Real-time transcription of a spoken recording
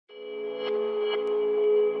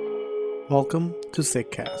Welcome to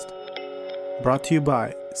SikhCast, brought to you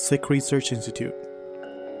by Sikh Research Institute,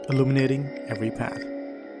 illuminating every path.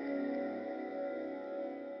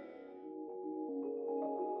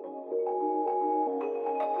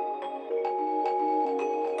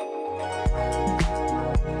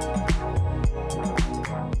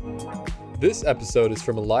 This episode is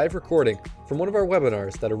from a live recording from one of our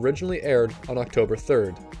webinars that originally aired on October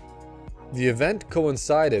 3rd. The event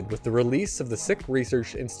coincided with the release of the Sikh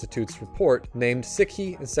Research Institute's report named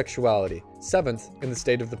Sikhi and Sexuality, 7th in the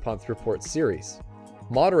State of the Panth Report series.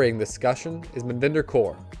 Moderating the discussion is Manvinder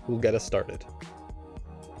Kaur, who will get us started.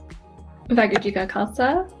 Vaheguru Ji Ka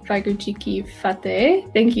Khalsa, Vaheguru Ji Ki Fateh.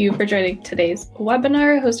 Thank you for joining today's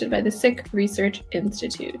webinar hosted by the Sikh Research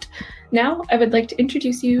Institute. Now, I would like to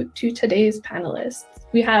introduce you to today's panelists.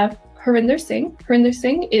 We have Harinder Singh. Harinder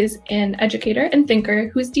Singh is an educator and thinker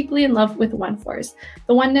who is deeply in love with One Force,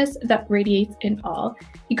 the oneness that radiates in all.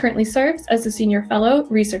 He currently serves as a Senior Fellow,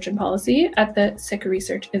 Research and Policy at the Sikh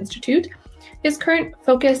Research Institute. His current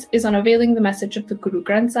focus is on availing the message of the Guru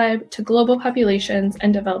Granth Sahib to global populations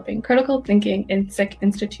and developing critical thinking in Sikh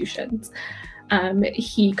institutions.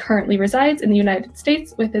 He currently resides in the United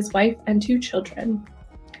States with his wife and 2 children.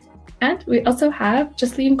 And we also have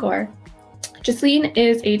Jasleen Kaur. Jasleen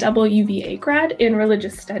is a double UVA grad in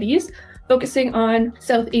religious studies, focusing on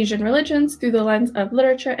South Asian religions through the lens of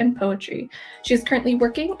literature and poetry. She is currently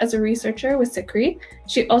working as a researcher with SikhRI.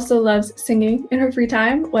 She also loves singing in her free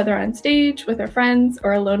time, whether on stage, with her friends,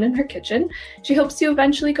 or alone in her kitchen. She hopes to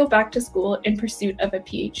eventually go back to school in pursuit of a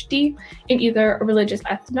PhD in either religious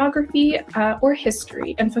ethnography or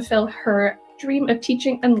history and fulfill her dream of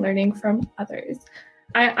teaching and learning from others.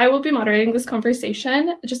 I will be moderating this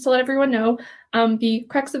conversation. Just to let everyone know, the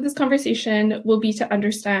crux of this conversation will be to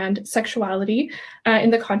understand sexuality in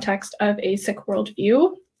the context of a Sikh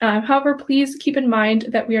worldview. However, please keep in mind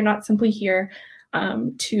that we are not simply here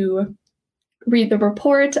to read the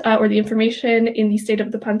report or the information in the State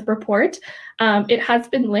of the Panth report. It has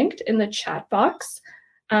been linked in the chat box,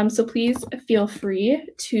 so please feel free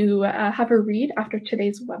to have a read after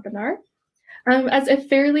today's webinar. As a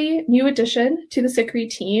fairly new addition to the SikhRI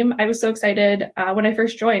team, I was so excited when I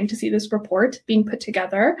first joined to see this report being put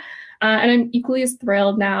together. And I'm equally as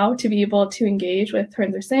thrilled now to be able to engage with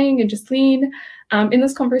Harinder Singh and Jasleen in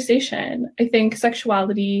this conversation. I think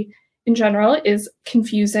sexuality in general is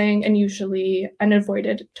confusing and usually an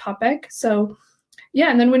avoided topic. So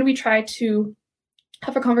yeah, and then when we try to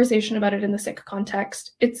have a conversation about it in the Sikh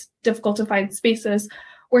context, it's difficult to find spaces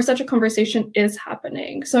where such a conversation is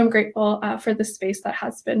happening. So I'm grateful for the space that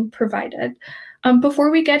has been provided. Before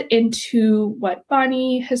we get into what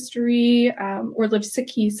Bani, history, or lived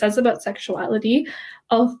Sikhi says about sexuality,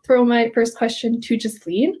 I'll throw my first question to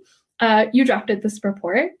Jasleen. You drafted this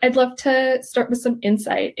report. I'd love to start with some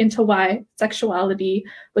insight into why sexuality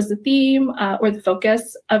was the theme or the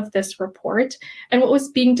focus of this report and what was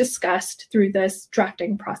being discussed through this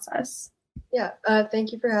drafting process. Yeah,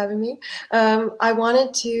 thank you for having me. I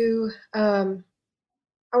wanted to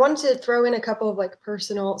throw in a couple of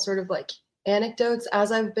personal sort of anecdotes.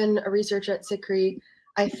 As I've been a researcher at SikhRI,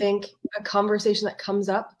 I think a conversation that comes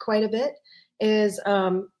up quite a bit is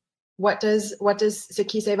what does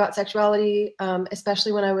Sikhi say about sexuality?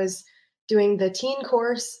 Especially when I was doing the teen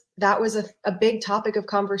course, that was a big topic of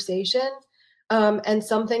conversation, and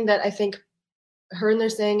something that I think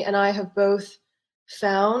Harinder Singh and I have both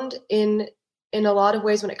found in a lot of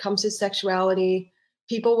ways when it comes to sexuality.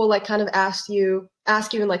 People will kind of ask you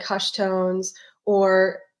in hushed tones,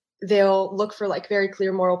 or they'll look for very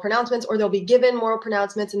clear moral pronouncements, or they'll be given moral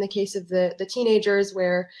pronouncements in the case of the teenagers,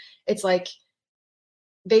 where it's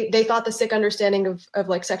they thought the Sikh understanding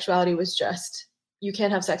of sexuality was just, you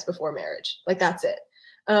can't have sex before marriage, that's it.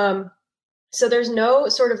 So there's no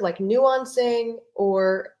sort of nuancing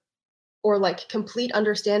or complete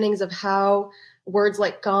understandings of how words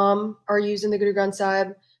like Kam are used in the Guru Granth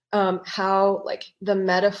Sahib, how the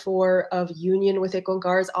metaphor of union with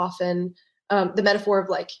Ikongar is often, the metaphor of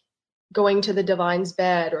going to the divine's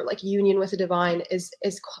bed or union with the divine is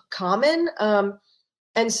common.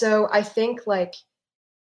 And so I think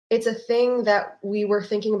it's a thing that we were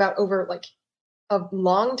thinking about over a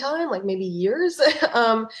long time, maybe years,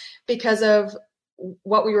 because of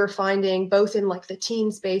what we were finding both in the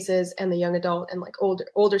teen spaces and the young adult and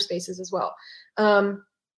older spaces as well.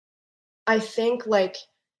 I think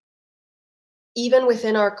even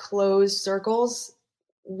within our closed circles,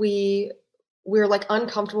 we're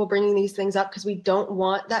uncomfortable bringing these things up because we don't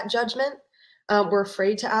want that judgment. We're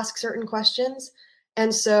afraid to ask certain questions.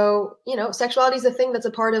 And so, sexuality is a thing that's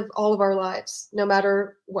a part of all of our lives, no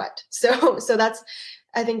matter what. So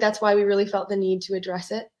I think that's why we really felt the need to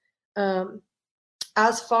address it.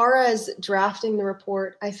 As far as drafting the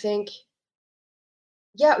report, I think,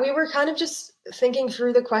 we were kind of just thinking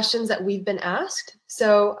through the questions that we've been asked.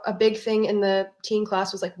 So a big thing in the teen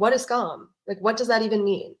class was like, what is Skam? Like, what does that even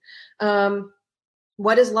mean?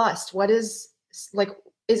 What is lust? What is, like,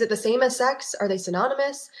 is it the same as sex? Are they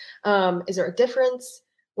synonymous? Is there a difference?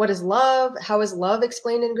 What is love? How is love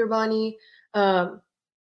explained in Gurbani?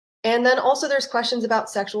 And then also there's questions about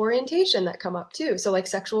sexual orientation that come up too. So like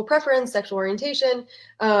sexual preference, sexual orientation,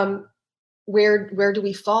 where do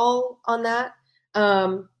we fall on that?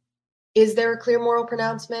 Is there a clear moral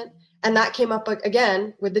pronouncement? And that came up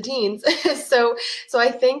again with the teens. So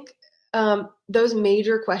I think those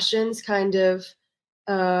major questions kind of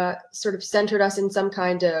sort of centered us in some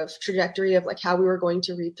kind of trajectory of like how we were going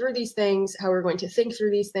to read through these things, how we were going to think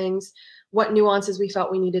through these things, what nuances we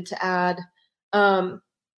felt we needed to add.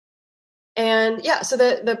 So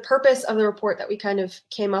the purpose of the report that we kind of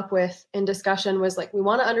came up with in discussion was like, we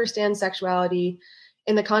want to understand sexuality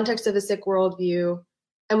in the context of a Sikh worldview.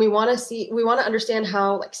 And we want to understand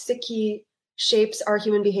how like Sikhi shapes our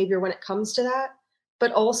human behavior when it comes to that.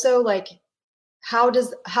 But also like, how does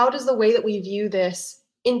the way that we view this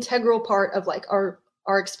integral part of like our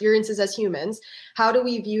experiences as humans, how do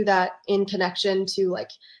we view that in connection to like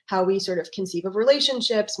how we sort of conceive of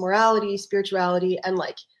relationships, morality, spirituality, and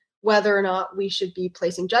like whether or not we should be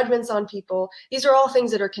placing judgments on people. These are all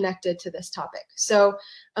things that are connected to this topic. So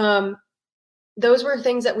those were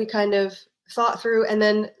things that we kind of thought through. And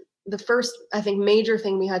then the first, I think, major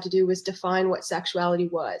thing we had to do was define what sexuality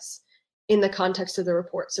was in the context of the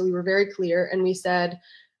report. So we were very clear, and we said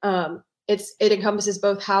it encompasses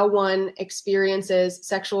both how one experiences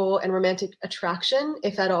sexual and romantic attraction,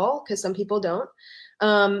 if at all, because some people don't.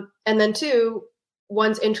 And then two,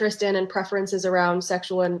 one's interest in and preferences around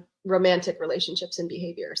sexual and romantic relationships and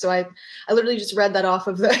behavior. So I literally just read that off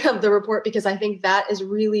of the report because I think that is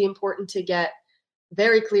really important to get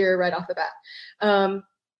very clear right off the bat.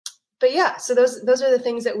 But yeah, so those are the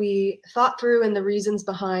things that we thought through and the reasons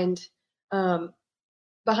behind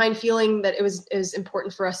feeling that it was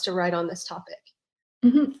important for us to write on this topic.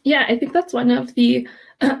 Mm-hmm. Yeah, I think that's one of the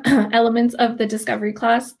elements of the discovery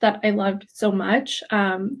class that I loved so much,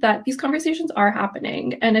 that these conversations are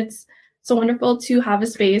happening, and it's so wonderful to have a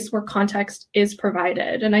space where context is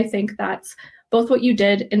provided. And I think that's both what you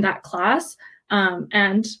did in that class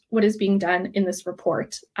and what is being done in this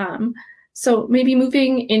report. So maybe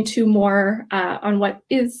moving into more on what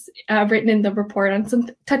is written in the report,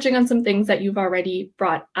 and touching on some things that you've already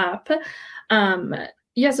brought up.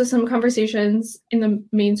 So some conversations in the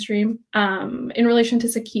mainstream in relation to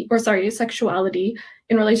sexuality,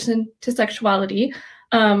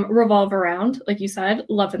 revolve around, like you said,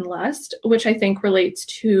 love and lust, which I think relates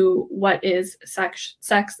to what is sex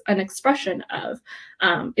an expression of.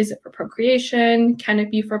 Is it for procreation? Can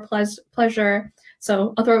it be for pleasure?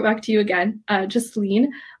 So I'll throw it back to you again, Jasleen.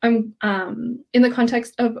 In the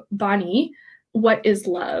context of Bani, what is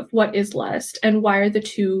love? What is lust? And why are the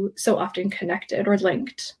two so often connected or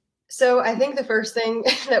linked? So I think the first thing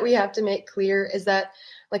that we have to make clear is that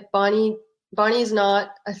like Bani is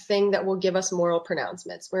not a thing that will give us moral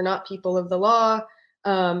pronouncements. We're not people of the law.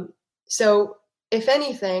 So if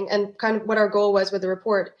anything, and kind of what our goal was with the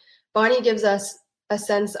report, Bani gives us a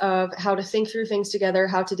sense of how to think through things together,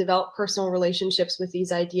 how to develop personal relationships with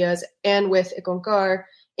these ideas and with Ikonkar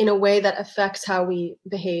in a way that affects how we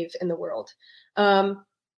behave in the world. So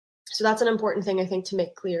that's an important thing, I think, to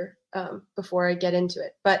make clear before I get into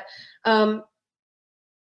it. But so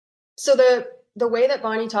the way that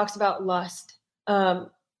Bani talks about lust,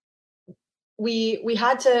 we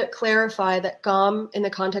had to clarify that Gam in the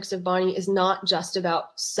context of Bani is not just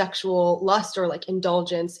about sexual lust or like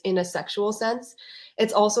indulgence in a sexual sense.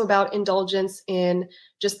 It's also about indulgence in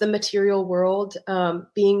just the material world,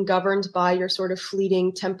 being governed by your sort of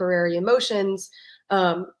fleeting temporary emotions.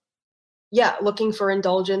 Looking for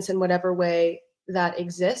indulgence in whatever way that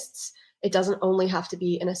exists. It doesn't only have to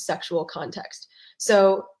be in a sexual context.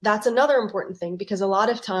 So that's another important thing, because a lot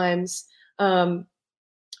of times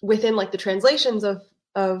within like the translations of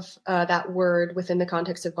that word within the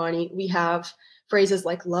context of Bani, we have phrases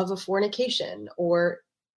like love of fornication, or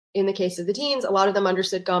in the case of the teens, a lot of them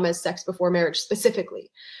understood Gam as sex before marriage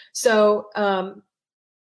specifically. So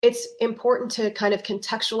it's important to kind of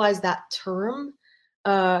contextualize that term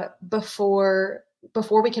before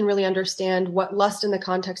we can really understand what lust in the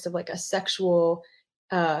context of like a sexual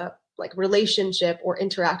like relationship or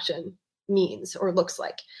interaction means or looks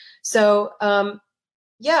like. So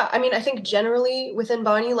I mean, I think generally within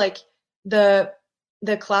Bani, like the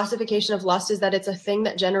the classification of lust is that it's a thing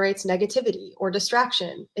that generates negativity or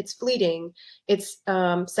distraction. It's fleeting. It's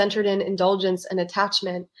centered in indulgence and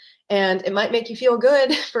attachment. And it might make you feel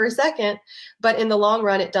good for a second, but in the long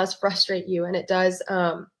run, it does frustrate you, and it does,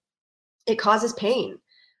 it causes pain.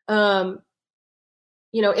 Within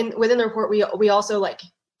the report, we also like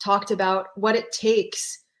talked about what it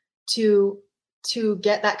takes to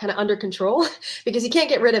get that kind of under control, because you can't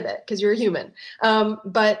get rid of it because you're a human.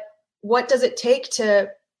 But what does it take to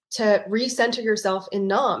recenter yourself in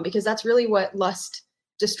Nam? Because that's really what lust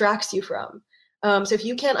distracts you from. So if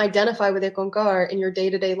you can't identify with Ikonkar in your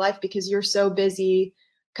day-to-day life because you're so busy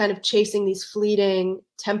kind of chasing these fleeting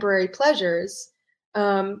temporary pleasures,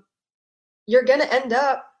 you're going to end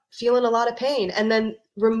up feeling a lot of pain. And then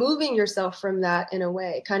removing yourself from that in a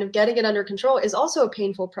way, kind of getting it under control, is also a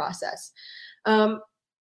painful process.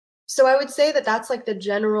 So I would say that that's like the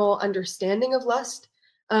general understanding of lust.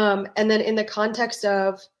 And then in the context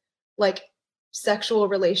of like sexual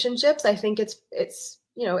relationships, I think it's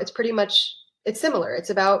pretty much, it's similar.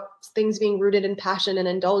 It's about things being rooted in passion and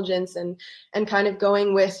indulgence, and kind of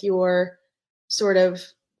going with your sort of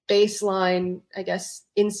baseline, I guess,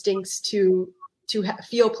 instincts to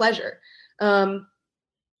feel pleasure. And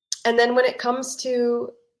then when it comes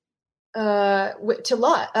to love,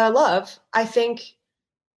 I think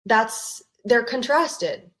they're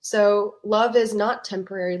contrasted. So love is not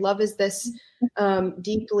temporary. Love is this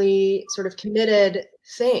deeply sort of committed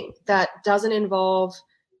thing that doesn't involve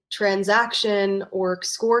transaction or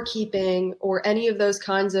scorekeeping or any of those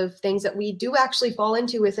kinds of things that we do actually fall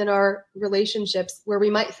into within our relationships, where we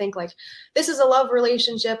might think like, this is a love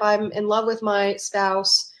relationship, I'm in love with my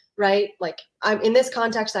spouse, right? Like, I'm in this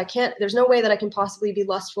context, there's no way that I can possibly be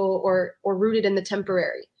lustful or rooted in the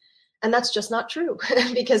temporary. And that's just not true,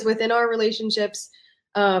 because within our relationships,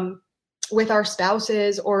 with our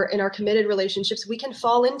spouses or in our committed relationships, we can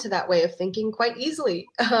fall into that way of thinking quite easily.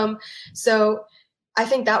 So I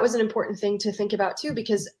think that was an important thing to think about too,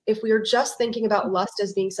 because if we are just thinking about lust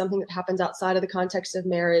as being something that happens outside of the context of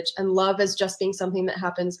marriage, and love as just being something that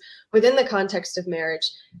happens within the context of marriage,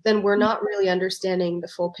 then we're not really understanding the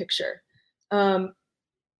full picture. And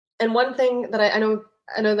one thing that I know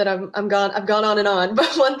that I've gone on and on,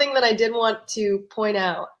 but one thing that I did want to point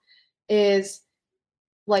out is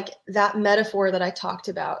like that metaphor that I talked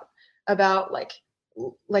about like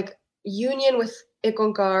union with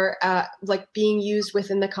Ikonkar, like being used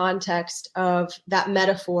within the context of that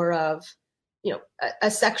metaphor of,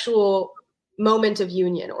 a sexual moment of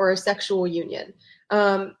union or a sexual union,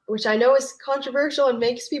 which I know is controversial and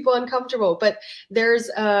makes people uncomfortable, but there's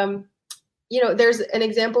an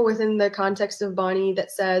example within the context of Bani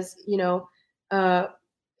that says,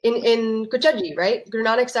 in Kuchaji, right? Guru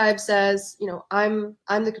Nanak Sahib says, I'm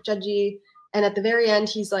the Kuchaji, and at the very end,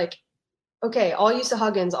 he's like, okay, all you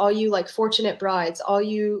Sahagans, all you like fortunate brides, all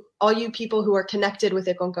you people who are connected with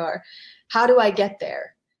Ikonkar, how do I get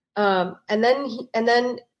there? And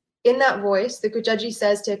then in that voice, the Kuchaji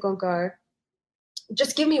says to Ikonkar,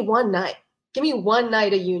 just give me one night. Give me one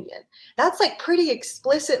night of union. That's like pretty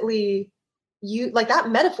explicitly, like that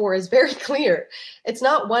metaphor is very clear. It's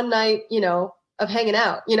not one night, of hanging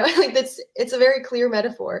out, like it's a very clear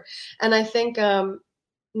metaphor. And I think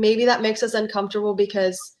maybe that makes us uncomfortable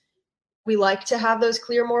because we like to have those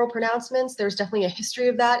clear moral pronouncements. There's definitely a history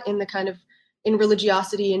of that in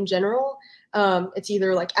religiosity in general. It's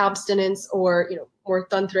either like abstinence or, more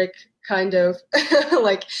tantric kind of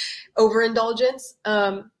like overindulgence.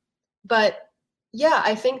 But yeah,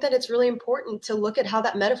 I think that it's really important to look at how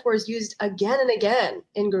that metaphor is used again and again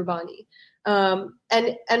in Gurbani.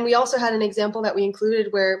 And we also had an example that we included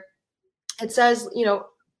where it says,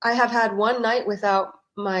 I have had one night without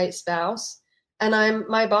my spouse, and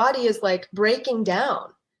my body is like breaking down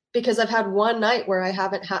because I've had one night where I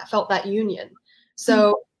haven't felt that union.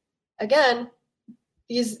 So again,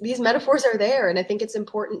 these metaphors are there, and I think it's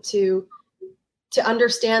important to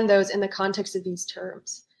understand those in the context of these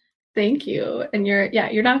terms. Thank you. And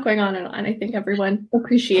you're not going on and on. I think everyone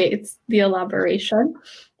appreciates the elaboration.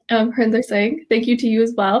 Harinder Singh, thank you to you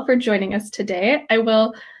as well for joining us today. I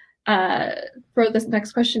will throw this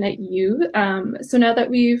next question at you. So now that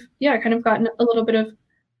we've kind of gotten a little bit of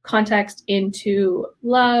context into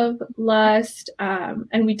love, lust,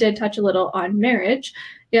 and we did touch a little on marriage,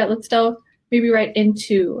 let's delve maybe right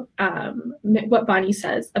into what Bani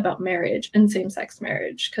says about marriage and same-sex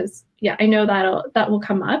marriage, because I know that will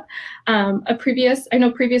come up. Previous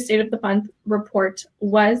State of the Month report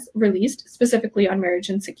was released specifically on marriage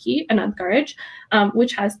and Sikhi and Ankaraj,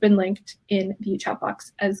 which has been linked in the chat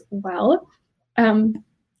box as well. And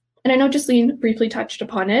I know Jasleen briefly touched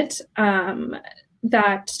upon it,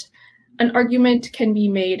 that an argument can be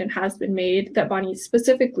made and has been made that Bani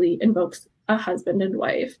specifically invokes a husband and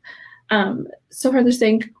wife. So Harder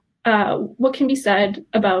Singh, what can be said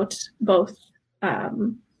about both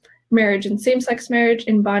marriage and same-sex marriage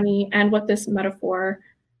in Bani, and what this metaphor,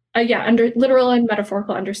 under literal and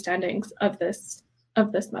metaphorical understandings of this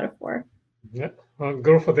metaphor? Yeah,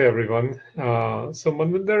 Guru Fateh, everyone. So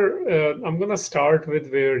Manvinder, I'm going to start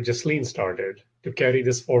with where Jasleen started to carry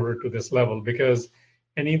this forward to this level, because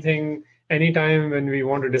anytime when we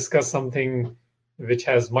want to discuss something which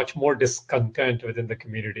has much more discontent within the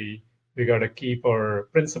community, we got to keep our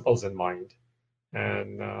principles in mind.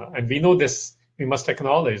 And we know this, we must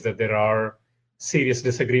acknowledge that there are serious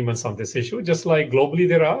disagreements on this issue, just like globally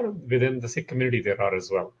there are, within the Sikh community there are as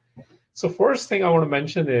well. So first thing I want to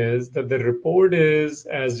mention is that the report is,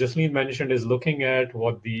 as Jasleen mentioned, is looking at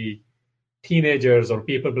what the teenagers or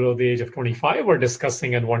people below the age of 25 were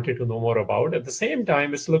discussing and wanted to know more about. At the same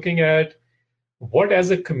time, it's looking at what as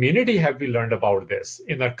a community have we learned about this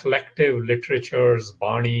in our collective literatures,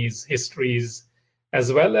 banis, histories,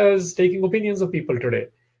 as well as taking opinions of people today.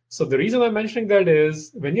 So the reason I'm mentioning that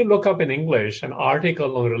is when you look up in English an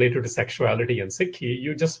article related to sexuality and Sikhi,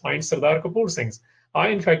 you just find Sardar Kapoor Singh's. I,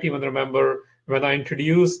 in fact, even remember when I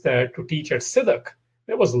introduced that to teach at SiDC,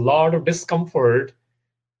 there was a lot of discomfort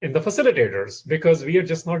in the facilitators because we are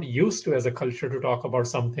just not used to, as a culture, to talk about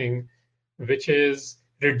something which is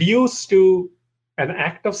reduced to an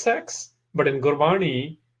act of sex, but in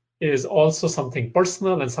Gurbani is also something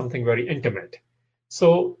personal and something very intimate.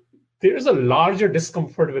 So there is a larger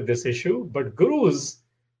discomfort with this issue, but gurus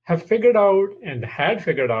have figured out and had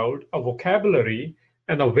figured out a vocabulary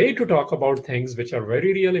and a way to talk about things which are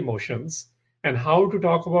very real emotions, and how to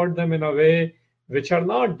talk about them in a way which are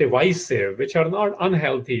not divisive, which are not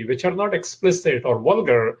unhealthy, which are not explicit or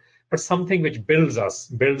vulgar, but something which builds us,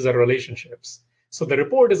 builds our relationships. So the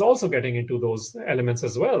report is also getting into those elements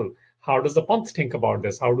as well. How does the Panth think about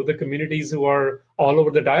this? How do the communities who are all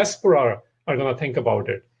over the diaspora are going to think about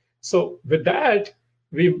it? So with that,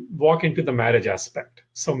 we walk into the marriage aspect.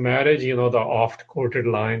 So marriage, the oft quoted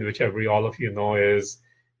line, which all of you know, is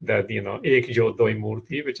that, Ek Jyot Doi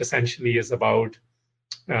Murti, which essentially is about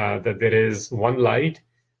that there is one light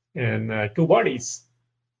and two bodies.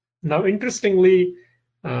 Now, interestingly,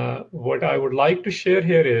 what I would like to share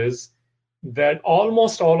here is that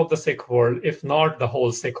almost all of the Sikh world, if not the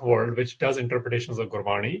whole Sikh world, which does interpretations of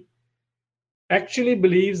Gurbani, actually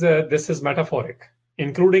believes that this is metaphoric,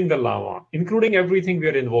 including the Lama, including everything we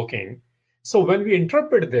are invoking. So when we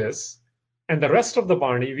interpret this and the rest of the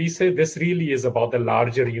Bani, we say this really is about the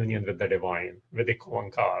larger union with the divine, with the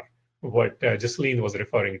Oankar, what Jasleen was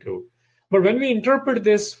referring to. But when we interpret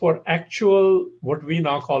this for actual, what we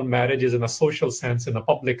now call marriages in a social sense, in a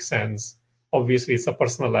public sense, obviously it's a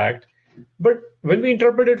personal act. But when we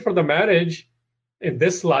interpret it for the marriage in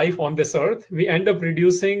this life on this earth, we end up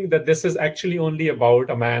reducing that this is actually only about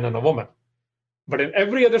a man and a woman. But in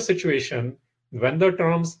every other situation, when the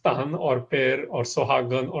terms Tan or Per or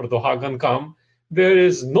Sohagan or Dohagan come, there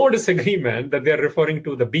is no disagreement that they're referring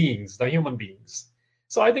to the beings, the human beings.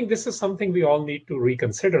 So I think this is something we all need to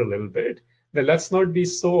reconsider a little bit, that let's not be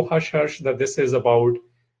so hush-hush that this is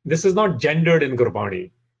not gendered in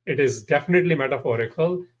Gurbani. It is definitely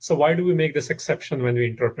metaphorical. So why do we make this exception when we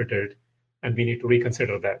interpret it? And we need to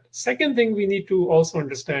reconsider that. Second thing we need to also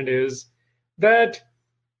understand is that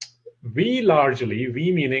we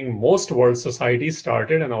meaning most world societies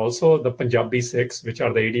started, and also the Punjabi Sikhs, which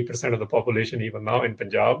are the 80% of the population even now in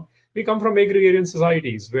Punjab, we come from agrarian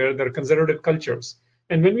societies where there are conservative cultures.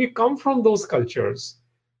 And when we come from those cultures,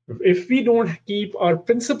 if we don't keep our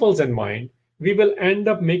principles in mind, we will end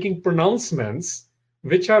up making pronouncements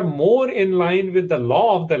which are more in line with the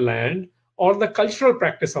law of the land or the cultural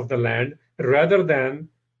practice of the land, rather than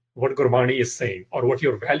what Gurbani is saying or what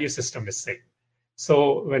your value system is saying.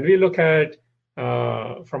 So when we look at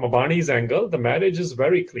from a Bani's angle, the marriage is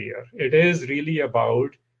very clear. It is really about,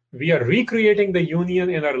 we are recreating the union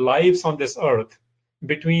in our lives on this earth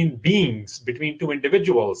between beings, between two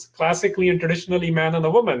individuals, classically and traditionally man and a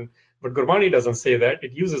woman. But Gurbani doesn't say that,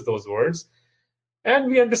 it uses those words. And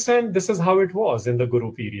we understand this is how it was in the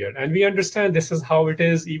Guru period. And we understand this is how it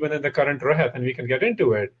is even in the current Rahat, and we can get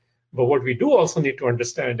into it. But what we do also need to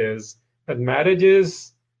understand is that marriage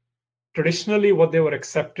is traditionally what they were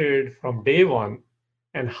accepted from day one,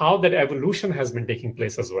 and how that evolution has been taking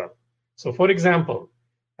place as well. So for example,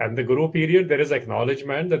 at the Guru period, there is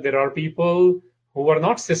acknowledgement that there are people who are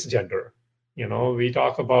not cisgender. We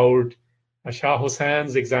talk about Shah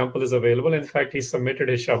Hussein's example is available. In fact, he submitted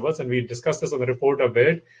his Shabads, and we discussed this on the report a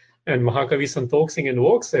bit. And Mahakavi Santokh Singh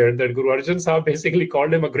invokes it that Guru Arjan Sahib basically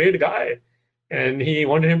called him a great guy. and he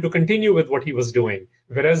wanted him to continue with what he was doing,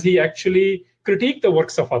 whereas he actually critiqued the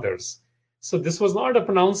works of others. So this was not a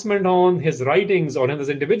pronouncement on his writings or on his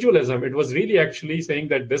individualism. It was really actually saying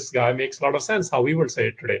that this guy makes a lot of sense, how we would say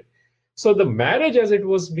it today. So the marriage, as it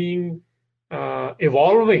was being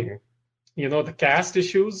evolving, the caste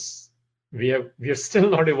issues, we are still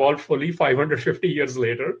not evolved fully 550 years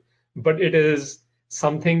later, but it is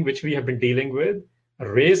something which we have been dealing with.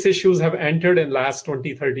 Race issues have entered in last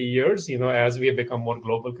 20, 30 years, as we have become more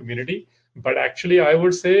global community. But actually, I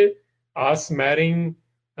would say us marrying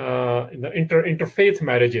interfaith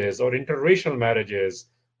marriages or interracial marriages,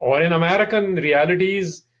 or in American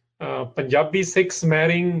realities, Punjabi Sikhs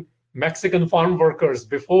marrying Mexican farm workers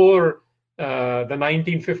before the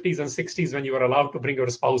 1950s and 60s, when you were allowed to bring your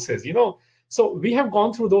spouses. So we have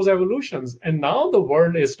gone through those evolutions, and now the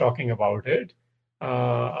world is talking about it,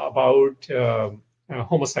 about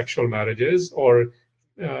homosexual marriages or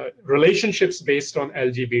relationships based on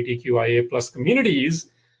LGBTQIA plus communities.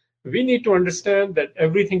 We need to understand that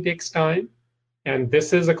everything takes time, and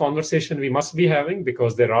this is a conversation we must be having,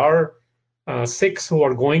 because there are Sikhs who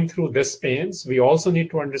are going through this pains. We also need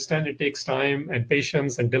to understand it takes time and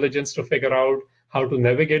patience and diligence to figure out how to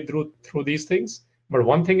navigate through these things. But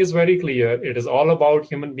one thing is very clear: it is all about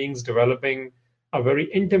human beings developing a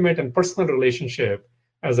very intimate and personal relationship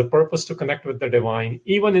as a purpose to connect with the divine,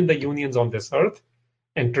 even in the unions on this earth.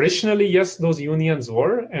 And traditionally, yes, those unions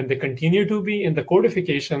were, and they continue to be in the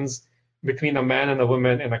codifications between a man and a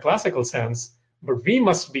woman in a classical sense. But we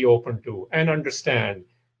must be open to and understand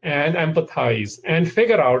and empathize and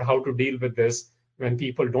figure out how to deal with this when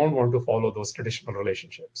people don't want to follow those traditional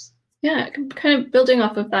relationships. Yeah, kind of building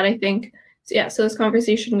off of that, I think. So this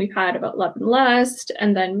conversation we've had about love and lust,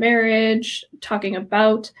 and then marriage, talking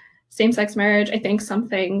about same-sex marriage, I think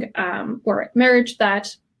something, or marriage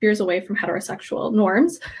that veers away from heterosexual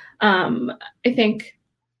norms. I think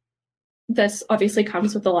this obviously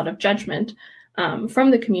comes with a lot of judgment from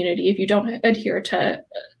the community if you don't adhere to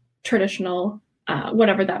traditional,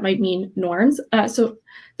 whatever that might mean, norms. So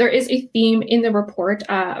there is a theme in the report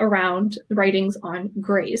around writings on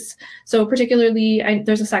grace. So particularly,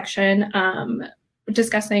 there's a section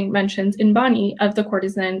discussing mentions in Bani of the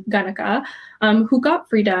courtesan Ganaka, who got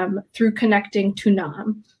freedom through connecting to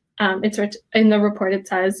Nam. It's in the report, it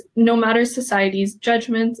says, no matter society's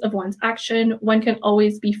judgments of one's action, one can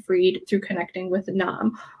always be freed through connecting with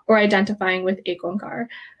Nam or identifying with Ekonkar.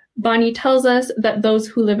 Bani tells us that those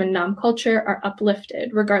who live in Nam culture are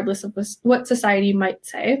uplifted, regardless of what society might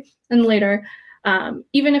say. And later,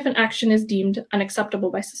 even if an action is deemed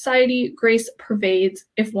unacceptable by society, grace pervades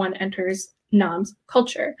if one enters Nam's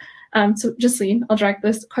culture. So Jasleen, I'll direct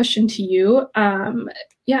this question to you.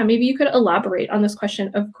 Maybe you could elaborate on this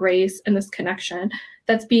question of grace and this connection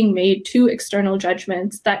that's being made to external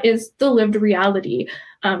judgments that is the lived reality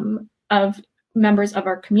of members of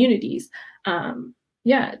our communities.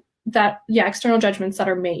 External judgments that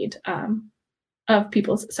are made of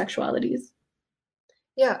people's sexualities.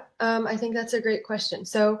 I think that's a great question.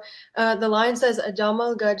 So the line says,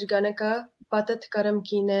 Ajamal Gaj Ganaka Patat Karam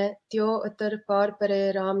Kine Tyo Uttar Par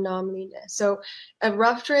Pare Ram Nam Line. So a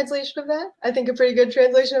rough translation of that, I think a pretty good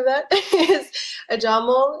translation of that is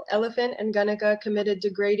Ajamal, elephant, and Ganaka committed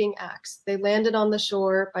degrading acts. They landed on the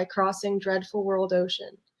shore by crossing dreadful world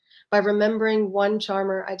ocean, by remembering one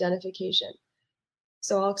charmer identification.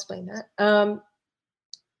 So I'll explain that.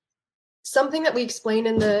 Something that we explain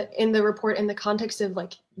in the report in the context of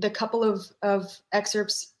like the couple of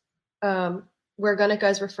excerpts where Ganaka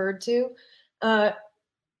is referred to,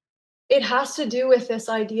 it has to do with this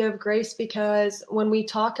idea of grace, because when we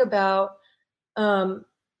talk about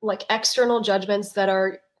like external judgments that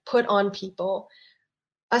are put on people,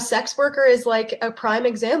 a sex worker is like a prime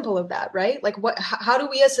example of that, right? Like how do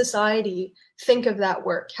we as society think of that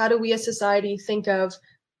work? How do we as society think of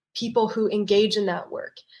people who engage in that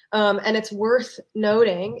work? And it's worth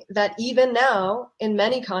noting that even now, in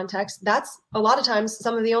many contexts, that's a lot of times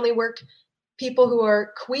some of the only work people who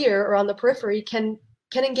are queer or on the periphery can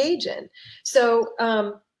engage in. So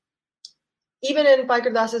even in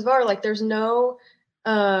Baikur Das's Var, like there's no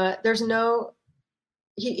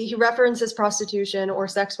he references prostitution or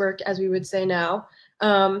sex work, as we would say now,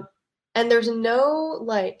 and there's no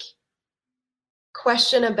like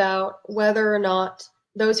question about whether or not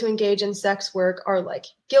those who engage in sex work are like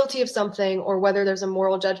guilty of something, or whether there's a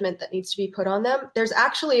moral judgment that needs to be put on them. There's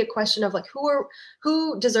actually a question of like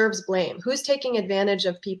who deserves blame, who's taking advantage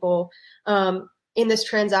of people in this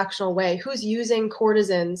transactional way, who's using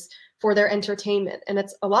courtesans for their entertainment. And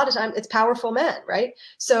it's a lot of time it's powerful men, right?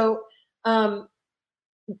 So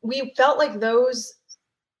we felt like those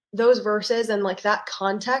those verses and like that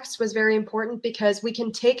context was very important, because we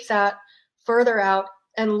can take that further out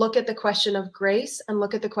and look at the question of grace and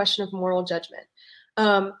look at the question of moral judgment.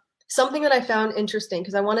 Something that I found interesting,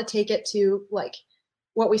 because I want to take it to like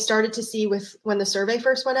what we started to see with when the survey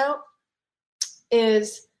first went out,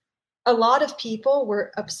 is a lot of people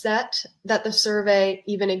were upset that the survey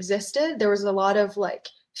even existed. There was a lot of like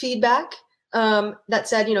feedback that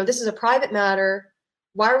said, this is a private matter.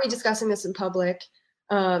 Why are we discussing this in public?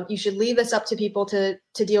 You should leave this up to people to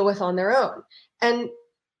deal with on their own. And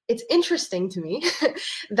it's interesting to me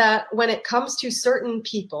that when it comes to certain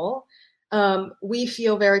people, we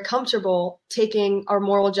feel very comfortable taking our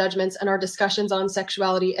moral judgments and our discussions on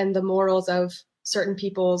sexuality and the morals of certain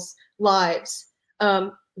people's lives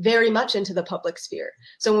very much into the public sphere.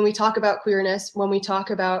 So when we talk about queerness, when we talk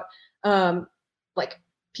about like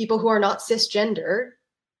people who are not cisgender,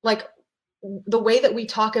 like the way that we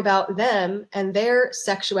talk about them and their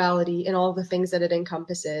sexuality and all the things that it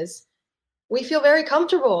encompasses, we feel very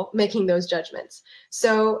comfortable making those judgments.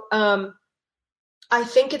 So I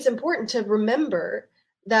think it's important to remember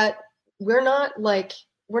that we're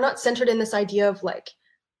not centered in this idea of like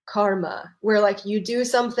karma, where like you do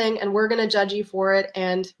something and we're going to judge you for it,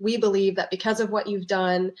 and we believe that because of what you've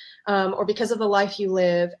done or because of the life you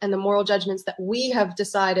live and the moral judgments that we have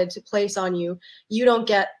decided to place on you, you don't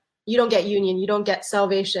get union, you don't get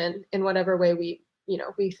salvation in whatever way we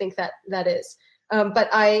think that is. But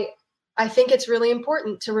I think it's really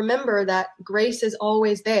important to remember that grace is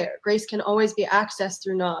always there. Grace can always be accessed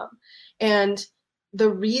through Nam. And the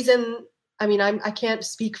reason, I can't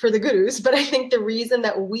speak for the gurus, but I think the reason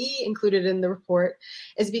that we included in the report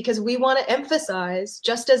is because we want to emphasize,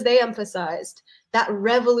 just as they emphasized, that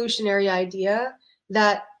revolutionary idea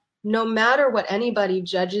that no matter what anybody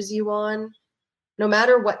judges you on, no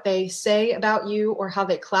matter what they say about you or how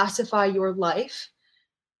they classify your life,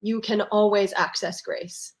 you can always access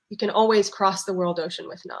grace. You can always cross the world ocean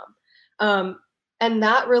with Nam. And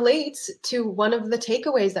that relates to one of the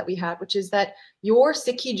takeaways that we had, which is that your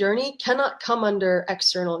Sikhi journey cannot come under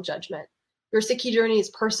external judgment. Your Sikhi journey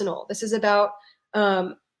is personal. This is about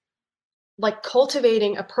like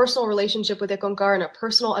cultivating a personal relationship with Ekankar and a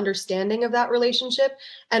personal understanding of that relationship,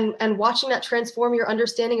 and watching that transform your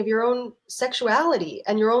understanding of your own sexuality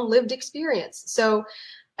and your own lived experience. So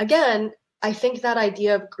again, I think that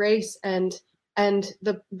idea of grace and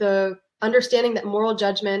the understanding that moral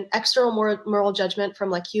judgment, external moral judgment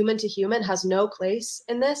from like human to human has no place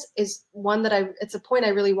in this is one that it's a point I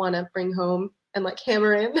really want to bring home and like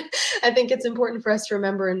hammer in. I think it's important for us to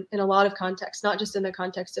remember in a lot of contexts, not just in the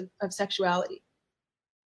context of sexuality.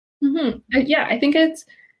 Mm-hmm. Yeah, I think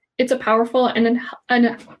it's a powerful and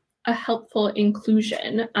a helpful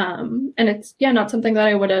inclusion. And it's not something that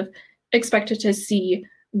I would have expected to see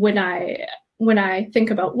when I think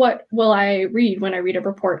about what will I read when I read a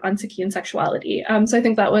report on Sikhi and sexuality. So I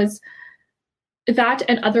think that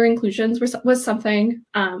and other inclusions was something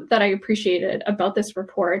that I appreciated about this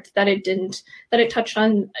report, that it touched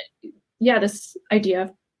on, this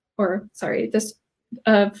idea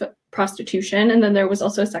of prostitution. And then there was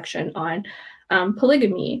also a section on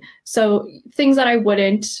polygamy. So things that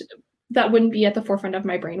wouldn't be at the forefront of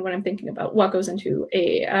my brain when I'm thinking about what goes into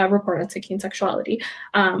a report on Sikhi and sexuality.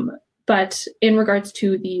 But in regards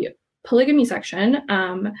to the polygamy section,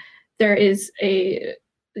 there is a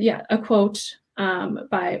quote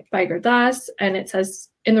by Gurdas, and it says,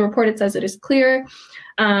 in the report, it is clear,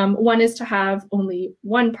 one is to have only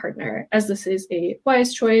one partner, as this is a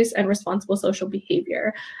wise choice and responsible social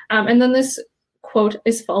behavior. And then this quote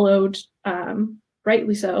is followed,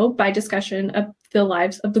 rightly so, by discussion of the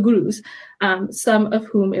lives of the gurus, some of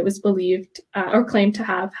whom it was believed or claimed to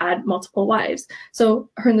have had multiple wives. So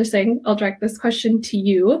Harinder Singh, I'll direct this question to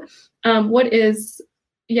you.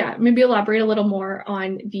 Maybe elaborate a little more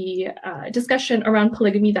on the discussion around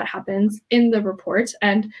polygamy that happens in the report,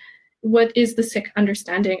 and what is the Sikh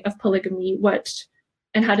understanding of polygamy,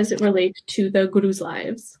 and how does it relate to the gurus'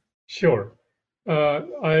 lives? Sure.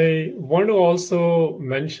 I want to also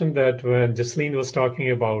mention that when Jasleen was talking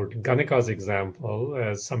about Ganika's example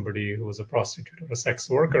as somebody who was a prostitute or a sex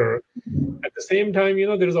worker, at the same time,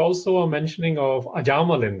 there's also a mentioning of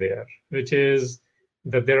Ajamal in there, which is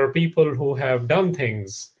that there are people who have done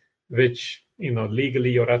things which,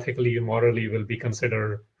 legally or ethically or morally will be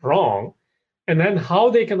considered wrong, and then how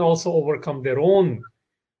they can also overcome their own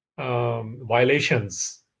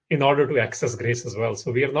violations in order to access grace as well.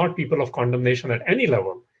 So we are not people of condemnation at any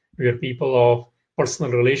level. We are people of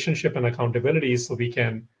personal relationship and accountability, so we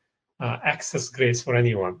can access grace for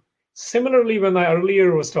anyone. Similarly, when I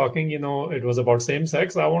earlier was talking, it was about same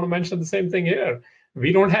sex, I want to mention the same thing here.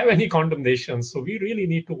 We don't have any condemnation. So we really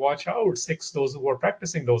need to watch out, Sikhs, those who are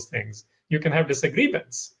practicing those things. You can have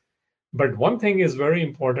disagreements. But one thing is very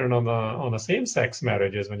important on the same-sex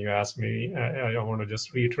marriages, when you ask me, I want to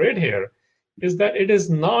just reiterate here, is that it is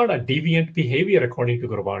not a deviant behavior according to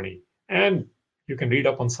Gurbani. And you can read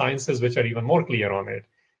up on sciences which are even more clear on it.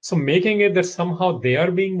 So making it that somehow they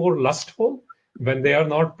are being more lustful when they are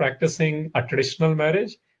not practicing a traditional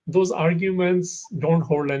marriage, those arguments don't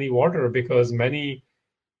hold any water, because many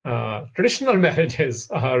traditional marriages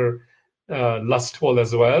are lustful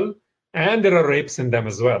as well, and there are rapes in them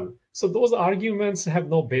as well. So those arguments have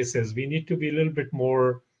no basis. We need to be a little bit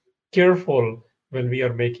more careful when we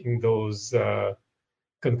are making those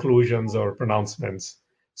conclusions or pronouncements.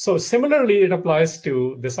 So similarly, it applies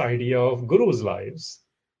to this idea of gurus' lives.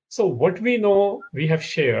 So what we know, we have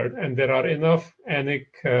shared, and there are enough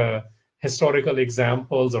historical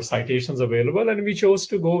examples or citations available, and we chose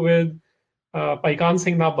to go with Paikan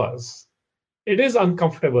Singh Nabhas. It is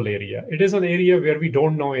uncomfortable area. It is an area where we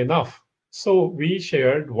don't know enough. So we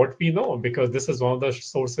shared what we know, because this is one of the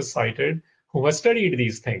sources cited who has studied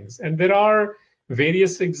these things. And there are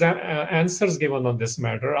various answers given on this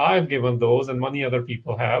matter. I've given those, and many other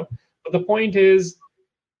people have. But the point is,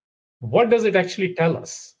 what does it actually tell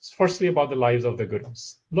us? Firstly, about the lives of the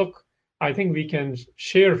gurus. Look, I think we can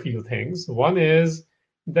share a few things. One is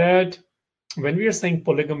that when we are saying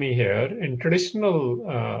polygamy here, in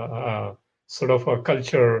traditional sort of a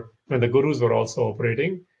culture, when the gurus were also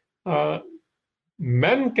operating,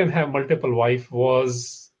 men can have multiple wives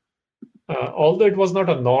was, although it was not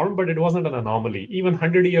a norm, but it wasn't an anomaly. Even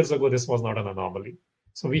 100 years ago, this was not an anomaly.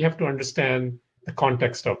 So we have to understand the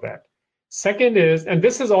context of that. Second is, and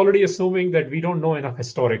this is already assuming that we don't know enough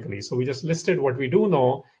historically. So we just listed what we do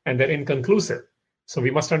know, and they're inconclusive. So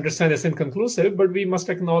we must understand it's inconclusive, but we must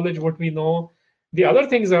acknowledge what we know. The other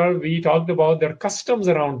things are, we talked about their customs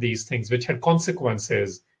around these things, which had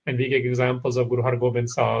consequences. And we gave examples of Guru Har Gobind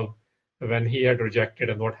Sahib, when he had rejected,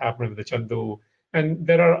 and what happened with the Chandu. And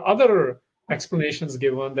there are other explanations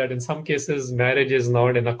given that in some cases, marriage is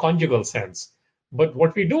not in a conjugal sense. But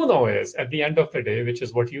what we do know is, at the end of the day, which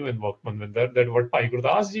is what you invoked, Manvinder, that what Bhai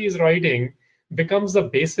Gurdas ji is writing becomes the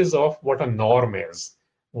basis of what a norm is.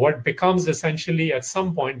 What becomes essentially, at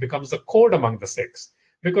some point, becomes the code among the Sikhs.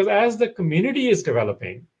 Because as the community is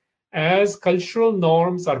developing, as cultural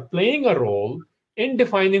norms are playing a role in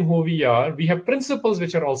defining who we are, we have principles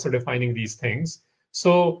which are also defining these things.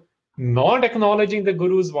 So not acknowledging the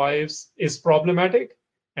Guru's wives is problematic,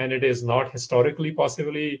 and it is not historically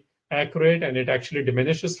possibly accurate, and it actually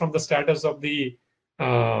diminishes from the status of the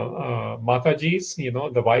Matajis,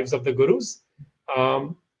 the wives of the Gurus.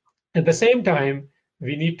 At the same time,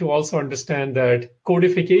 we need to also understand that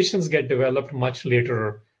codifications get developed much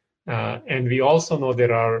later, and we also know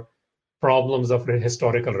there are problems of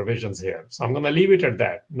historical revisions here. So I'm going to leave it at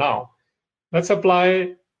that. Now, let's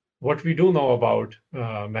apply what we do know about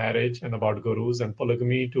marriage and about gurus and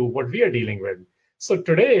polygamy to what we are dealing with. So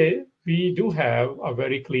today, we do have a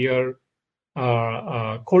very clear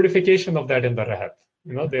codification of that in the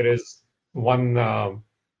Rahat. There is one,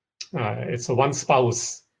 it's a one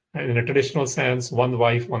spouse, in a traditional sense, one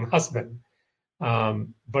wife, one husband.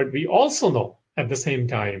 But we also know at the same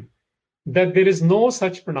time that there is no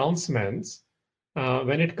such pronouncements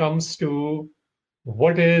when it comes to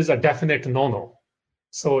what is a definite no-no.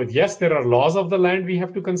 So yes, there are laws of the land we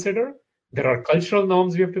have to consider. There are cultural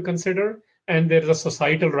norms we have to consider. And there is a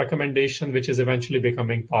societal recommendation which is eventually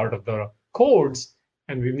becoming part of the codes.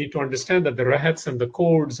 And we need to understand that the Rahats and the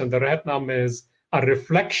codes and the Rahatnamas are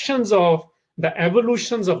reflections of the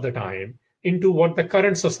evolutions of the time into what the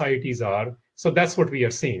current societies are. So that's what we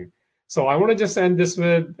are seeing. So I want to just end this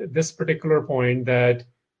with this particular point, that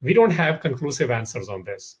we don't have conclusive answers on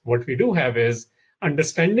this. What we do have is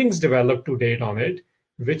understandings developed to date on it,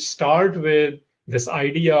 which start with this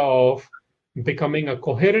idea of becoming a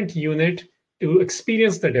coherent unit to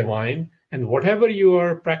experience the divine. And whatever you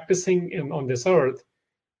are practicing on this earth,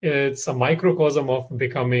 it's a microcosm of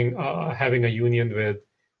becoming, having a union with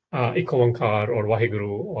Ikonkar or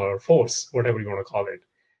Waheguru or Force, whatever you want to call it.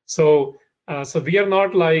 So we are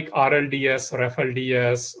not like RLDS or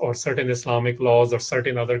FLDS or certain Islamic laws or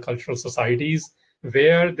certain other cultural societies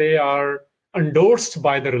where they are endorsed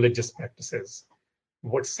by the religious practices.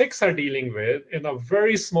 What Sikhs are dealing with in a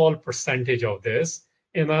very small percentage of this,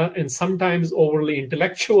 in sometimes overly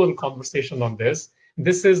intellectual conversation on this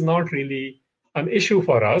is not really an issue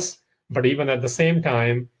for us. But even at the same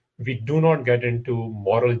time, we do not get into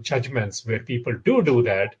moral judgments where people do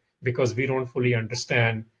that, because we don't fully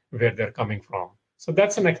understand where they're coming from. So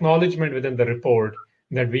that's an acknowledgement within the report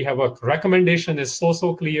that we have a recommendation is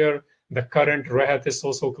so clear. the current Rehat is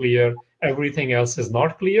so clear, everything else is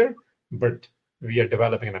not clear, but we are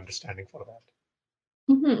developing an understanding for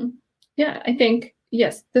that. Mm-hmm. Yeah, I think,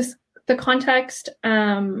 yes, the context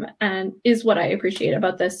and is what I appreciate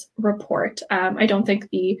about this report. I don't think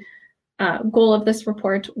the goal of this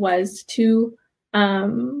report was to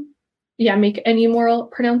make any moral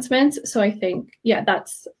pronouncements. So I think,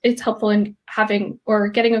 it's helpful in having or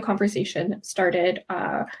getting a conversation started,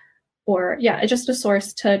 or just a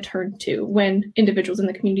source to turn to when individuals in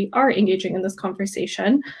the community are engaging in this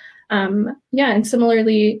conversation. And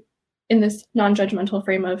similarly, in this non-judgmental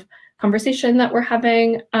frame of conversation that we're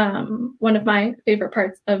having, one of my favorite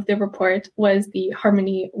parts of the report was the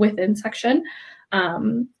harmony within section,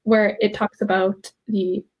 where it talks about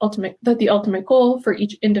the ultimate goal for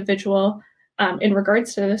each individual in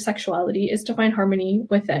regards to sexuality is to find harmony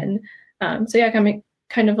within.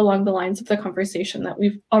 Kind of along the lines of the conversation that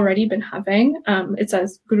we've already been having. It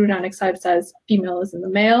says, Guru Nanak Sahib says, female is in the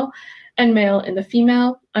male and male in the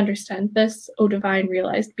female. Understand this, O divine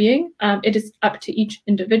realized being. It is up to each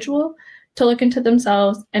individual to look into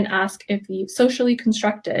themselves and ask if the socially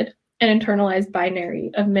constructed and internalized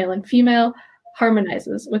binary of male and female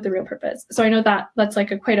harmonizes with the real purpose. So I know that that's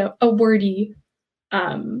like quite a wordy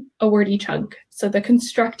chunk. So the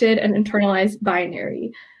constructed and internalized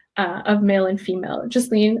binary of male and female.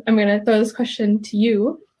 Jasleen, I'm going to throw this question to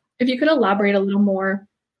you. If you could elaborate a little more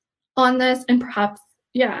on this, and perhaps,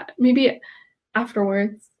 maybe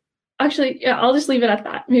afterwards. Actually, I'll just leave it at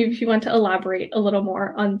that. Maybe if you want to elaborate a little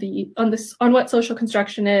more on what social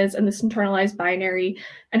construction is and this internalized binary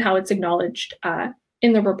and how it's acknowledged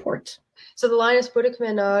in the report. So the line is Purik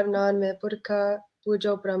mein nar, nar mein purka,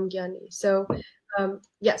 pujo brahm gyani. So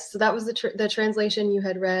yes, so that was the translation you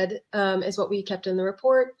had read, is what we kept in the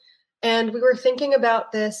report. And we were thinking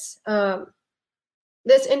about this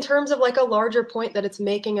in terms of like a larger point that it's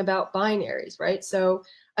making about binaries, right? So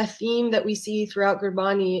a theme that we see throughout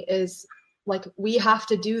Gurbani is like we have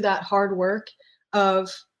to do that hard work of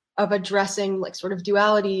addressing like sort of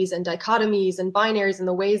dualities and dichotomies and binaries and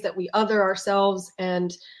the ways that we other ourselves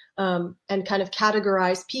and kind of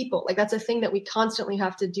categorize people. Like that's a thing that we constantly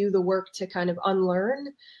have to do the work to kind of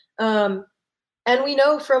unlearn. And we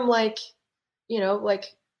know from like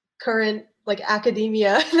current like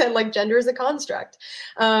academia that like gender is a construct.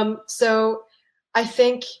 So I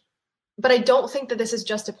think, but I don't think that this is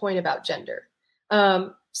just a point about gender.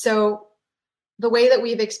 So the way that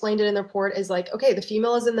we've explained it in the report is like, okay, the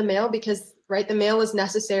female is in the male because, right, the male is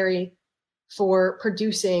necessary for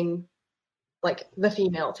producing like the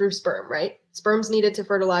female through sperm, right? Sperm's needed to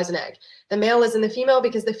fertilize an egg. The male is in the female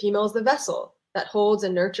because the female is the vessel that holds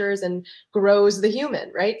and nurtures and grows the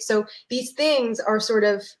human, right? So these things are sort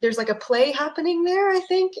of, there's like a play happening there, I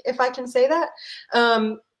think, if I can say that.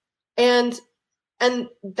 And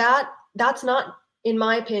that's not, in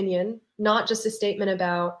my opinion, not just a statement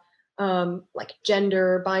about like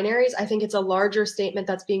gender binaries. I think it's a larger statement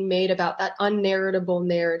that's being made about that unnarratable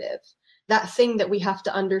narrative, that thing that we have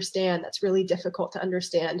to understand that's really difficult to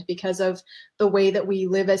understand because of the way that we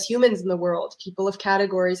live as humans in the world, people of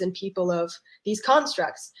categories and people of these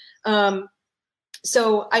constructs.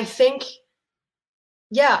 So I think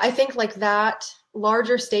like that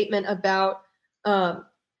larger statement about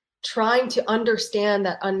trying to understand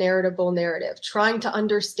that unnarratable narrative, trying to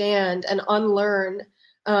understand and unlearn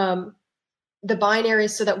the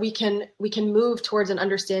binaries so that we can move towards an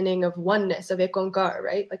understanding of oneness, of ekonkar,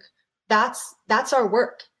 right? Like that's our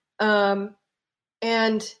work. And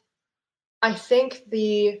I think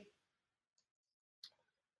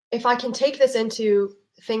if I can take this into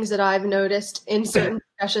things that I've noticed in certain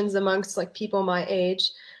discussions amongst like people my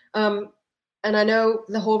age, and I know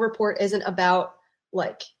the whole report isn't about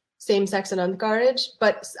like same-sex and uncourage,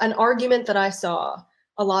 but an argument that I saw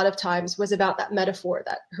a lot of times was about that metaphor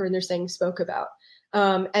that Harinder Singh spoke about,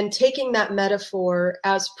 and taking that metaphor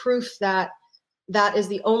as proof that is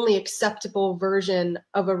the only acceptable version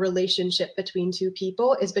of a relationship between two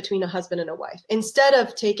people is between a husband and a wife, instead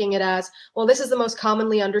of taking it as, well, this is the most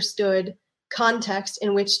commonly understood context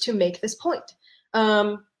in which to make this point.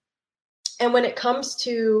 And when it comes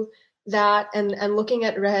to that and looking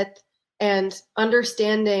at Rehat and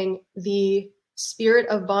understanding the spirit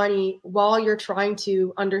of Bani while you're trying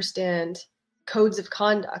to understand codes of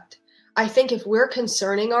conduct, I think if we're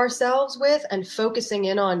concerning ourselves with and focusing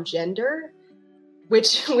in on gender,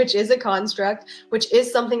 which is a construct, which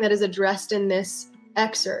is something that is addressed in this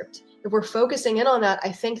excerpt, if we're focusing in on that,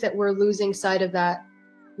 I think that we're losing sight of that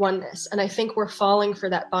oneness. And I think we're falling for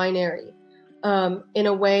that binary in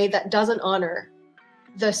a way that doesn't honor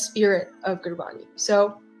the spirit of Gurbani.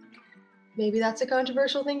 So maybe that's a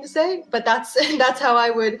controversial thing to say, but that's how I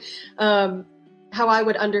would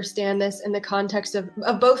understand this in the context of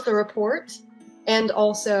both the report and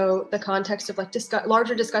also the context of like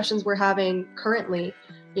larger discussions we're having currently,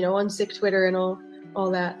 on Sikh Twitter and all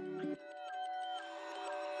that.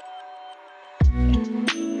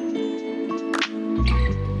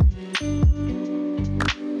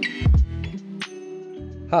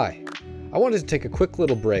 Hi, I wanted to take a quick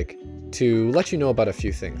little break to let you know about a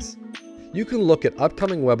few things. You can look at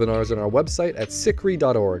upcoming webinars on our website at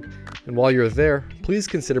SikhRI.org, and while you're there, please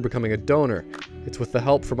consider becoming a donor. It's with the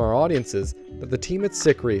help from our audiences that the team at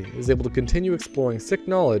SikhRI is able to continue exploring Sikh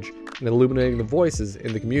knowledge and illuminating the voices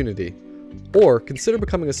in the community. Or consider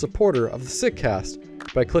becoming a supporter of the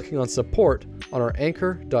Sikhcast by clicking on support on our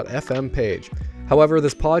anchor.fm page. However,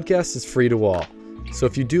 this podcast is free to all, so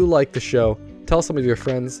if you do like the show, tell some of your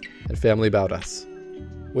friends and family about us.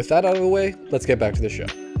 With that out of the way, let's get back to the show.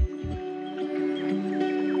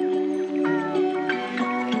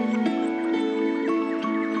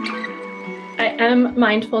 I am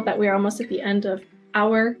mindful that we are almost at the end of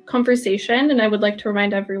our conversation, and I would like to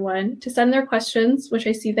remind everyone to send their questions, which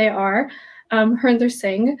I see they are. Harinder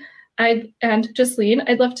Singh and Jasleen,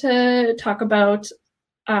 I'd love to talk about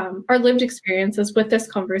our lived experiences with this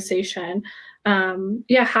conversation.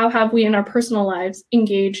 How have we in our personal lives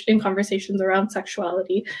engaged in conversations around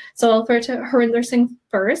sexuality? So I'll throw it to Harinder Singh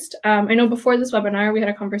first. I know before this webinar, we had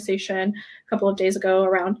a conversation a couple of days ago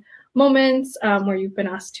around moments where you've been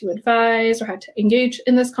asked to advise or had to engage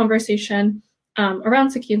in this conversation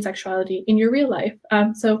around Sikhi and sexuality in your real life.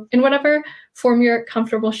 So in whatever form you're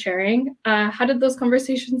comfortable sharing, how did those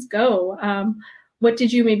conversations go? What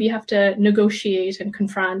did you maybe have to negotiate and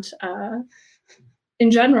confront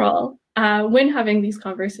in general when having these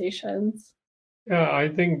conversations? Yeah, I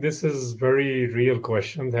think this is very real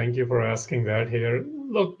question. Thank you for asking that here.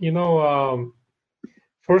 Look,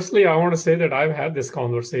 firstly, I want to say that I've had these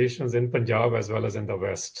conversations in Punjab as well as in the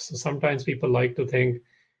West. So sometimes people like to think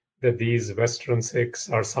that these Western Sikhs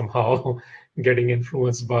are somehow getting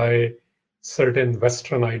influenced by certain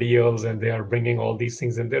Western ideals and they are bringing all these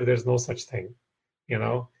things in there. There's no such thing.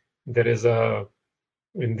 There is at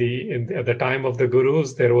the time of the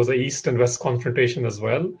gurus, there was a East and West confrontation as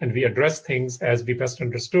well, and we addressed things as we best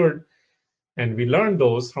understood, and we learned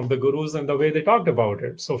those from the gurus and the way they talked about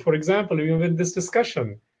it. So, for example, even in this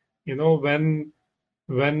discussion, when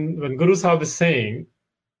Guru Sahib is saying,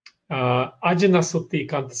 "Aj na sutti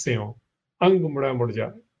kant seyo, ang mura mud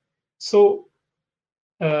jaye." So,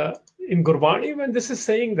 in Gurbani, when this is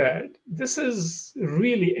saying that, this is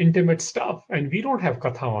really intimate stuff, and we don't have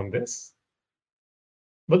katha on this.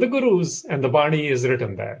 But the Gurus and the Bani is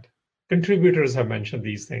written that. Contributors have mentioned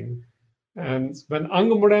these things. And when ang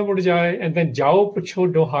muda mud jaye, and then jao pucho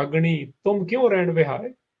dohagani, tum kyon rehn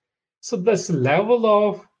vihai? So this level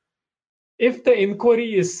of, if the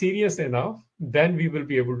inquiry is serious enough, then we will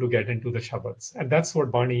be able to get into the Shabads. And that's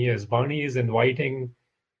what Bani is. Bani is inviting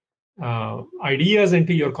ideas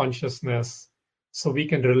into your consciousness so we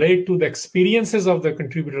can relate to the experiences of the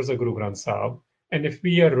contributors of Guru Granth Sahib. And if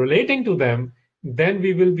we are relating to them, then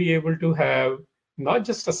we will be able to have not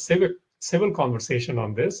just a civil conversation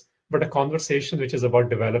on this, but a conversation which is about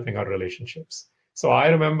developing our relationships. So I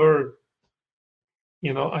remember,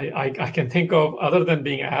 I can think of, other than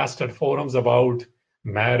being asked at forums about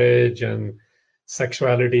marriage and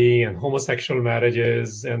sexuality and homosexual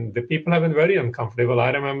marriages, and the people have been very uncomfortable. I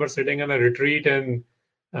remember sitting in a retreat in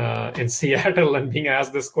Seattle and being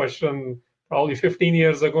asked this question probably 15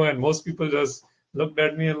 years ago, and most people just looked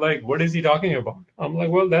at me and like, what is he talking about? I'm like,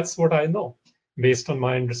 well, that's what I know based on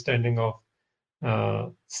my understanding of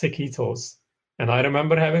Sikh ethos. And I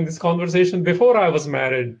remember having this conversation before I was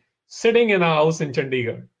married, sitting in a house in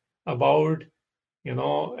Chandigarh about,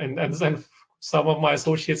 and some of my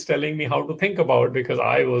associates telling me how to think about, because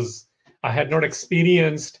I had not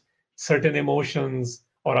experienced certain emotions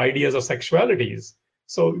or ideas of sexualities.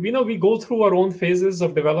 So, we go through our own phases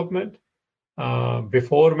of development.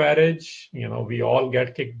 Before marriage, we all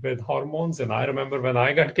get kicked with hormones. And I remember when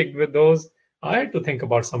I got kicked with those, I had to think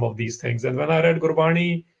about some of these things. And when I read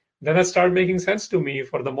Gurbani, then it started making sense to me.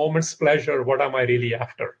 For the moment's pleasure, what am I really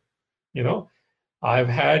after? I've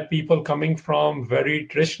had people coming from very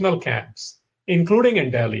traditional camps, including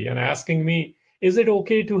in Delhi, and asking me, is it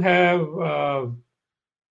okay to have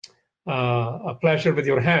a pleasure with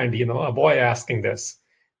your hand? A boy asking this.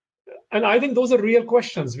 And I think those are real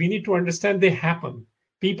questions. We need to understand they happen.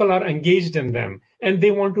 People are engaged in them and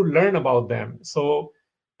they want to learn about them. So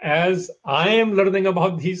as I am learning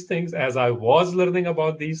about these things, as I was learning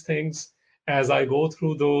about these things, as I go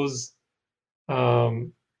through those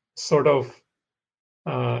sort of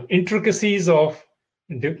intricacies of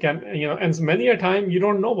and many a time you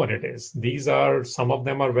don't know what it is. Some of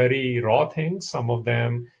them are very raw things. Some of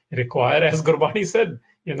them require, as Gurbani said,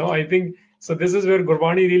 I think, so this is where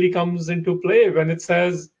Gurbani really comes into play when it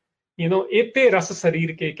says, Ete ras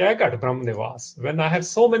sarir ke kya gat brahm nivas. When I have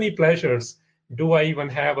so many pleasures, do I even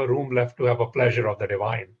have a room left to have a pleasure of the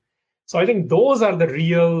divine? So I think those are the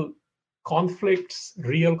real conflicts,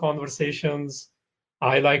 real conversations.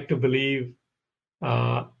 I like to believe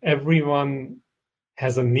everyone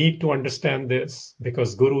has a need to understand this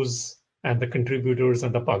because gurus and the contributors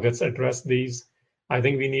and the bhagats address these. I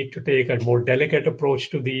think we need to take a more delicate approach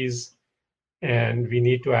to these, and we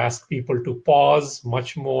need to ask people to pause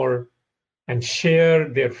much more and share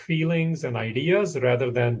their feelings and ideas rather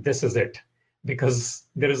than this is it. Because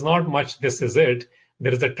there is not much this is it.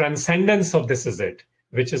 There is a transcendence of this is it,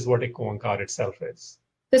 which is what Ekankar itself is.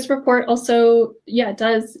 This report also,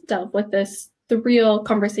 does delve with the real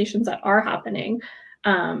conversations that are happening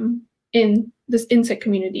in Sikh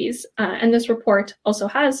communities. And this report also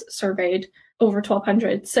has surveyed over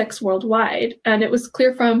 1,200 Sikhs worldwide. And it was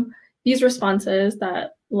clear from these responses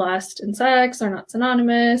that lust and sex are not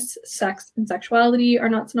synonymous, sex and sexuality are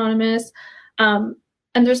not synonymous. And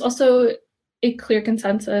there's also a clear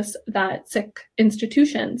consensus that Sikh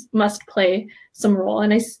institutions must play some role,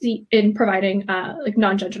 and I see in providing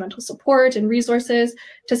non-judgmental support and resources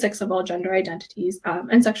to Sikhs of all gender identities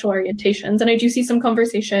and sexual orientations. And I do see some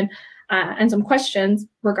conversation and some questions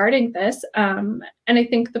regarding this. And I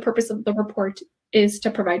think the purpose of the report is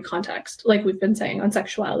to provide context, like we've been saying, on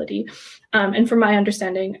sexuality. And from my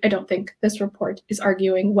understanding, I don't think this report is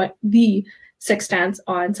arguing what the Sikh stance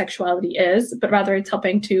on sexuality is, but rather it's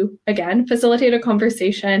helping to, again, facilitate a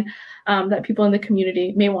conversation that people in the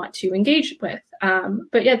community may want to engage with.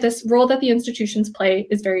 But yeah, this role that the institutions play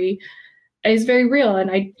is very real.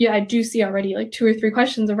 And I do see already like 2 or 3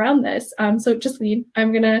 questions around this. So Jasleen,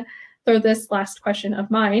 I'm going to throw this last question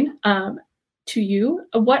of mine to you.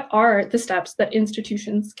 What are the steps that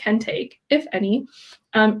institutions can take, if any,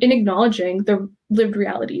 in acknowledging the lived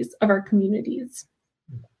realities of our communities?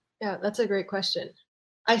 Yeah, that's a great question.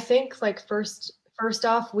 I think first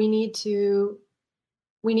off, we need to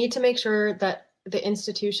make sure that the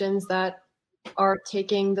institutions that are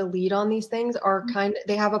taking the lead on these things are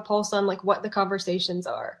they have a pulse on what the conversations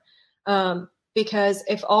are. Because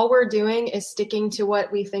if all we're doing is sticking to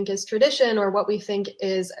what we think is tradition or what we think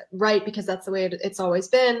is right, because that's the way it's always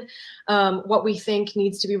been, what we think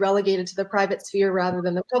needs to be relegated to the private sphere rather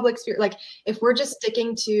than the public sphere. If we're just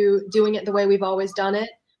sticking to doing it the way we've always done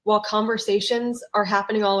it, while conversations are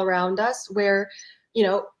happening all around us where,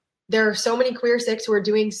 there are so many queer Sikhs who are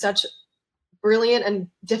doing such brilliant and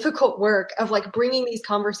difficult work of bringing these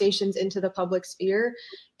conversations into the public sphere.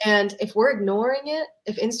 And if we're ignoring it,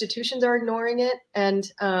 if institutions are ignoring it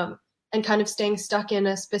and kind of staying stuck in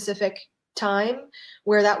a specific time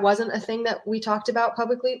where that wasn't a thing that we talked about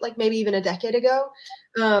publicly, maybe even a decade ago,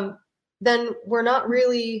 then we're not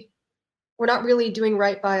really doing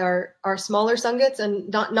right by our smaller Sanghats and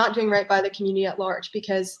not doing right by the community at large,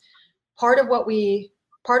 because part of what we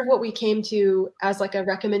came to as a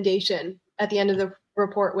recommendation at the end of the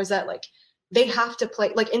report was that they have to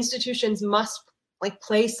play, institutions must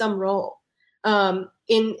play some role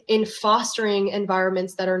in fostering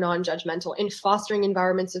environments that are non-judgmental, in fostering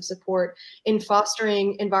environments of support, in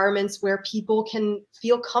fostering environments where people can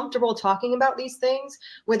feel comfortable talking about these things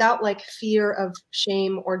without fear of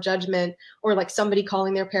shame or judgment or somebody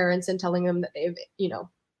calling their parents and telling them that they've,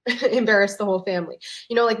 embarrassed the whole family.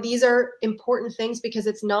 These are important things because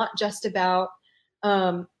it's not just about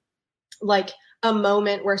a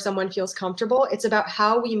moment where someone feels comfortable. It's about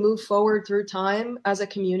how we move forward through time as a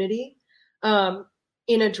community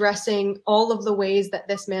in addressing all of the ways that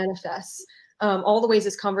this manifests, all the ways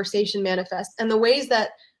this conversation manifests, and the ways that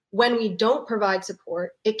when we don't provide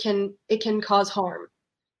support, it can cause harm.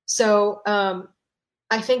 So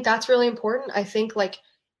I think that's really important. I think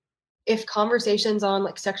if conversations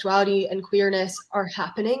on sexuality and queerness are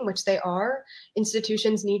happening, which they are,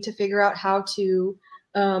 institutions need to figure out how to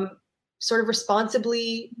sort of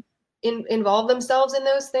responsibly involve themselves in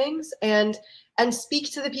those things and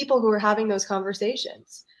speak to the people who are having those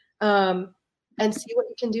conversations and see what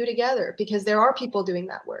you can do together, because there are people doing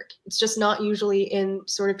that work. It's just not usually in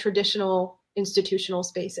sort of traditional institutional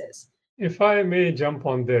spaces. If I may jump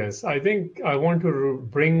on this, I think I want to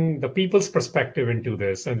bring the people's perspective into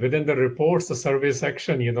this. And within the reports, the survey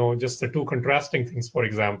section, just the 2 contrasting things, for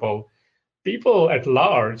example, people at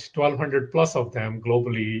large, 1,200 plus of them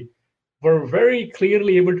globally, were very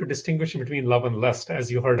clearly able to distinguish between love and lust,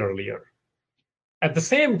 as you heard earlier. At the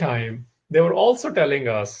same time, they were also telling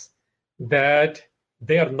us that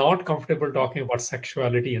they are not comfortable talking about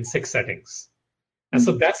sexuality in Sikh settings. And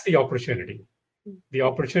so that's the opportunity. The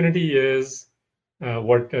opportunity is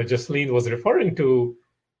what Jasleen was referring to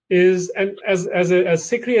is, and as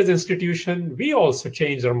SikhRI as an institution, we also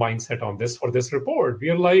changed our mindset on this for this report. We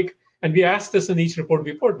are like, and we asked this in each report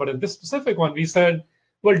we put, but in this specific one, we said,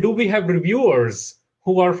 well, do we have reviewers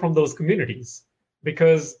who are from those communities?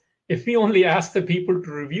 Because if we only ask the people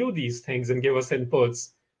to review these things and give us inputs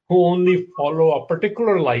who only follow a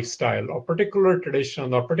particular lifestyle or particular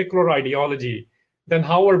tradition or particular ideology, then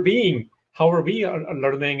how are we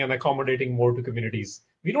learning and accommodating more to communities?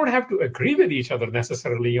 We don't have to agree with each other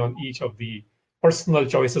necessarily on each of the personal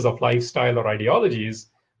choices of lifestyle or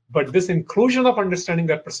ideologies, but this inclusion of understanding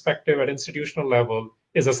that perspective at institutional level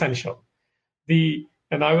is essential.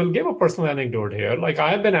 And I will give a personal anecdote here. Like,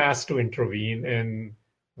 I have been asked to intervene in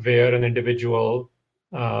where an individual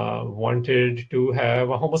wanted to have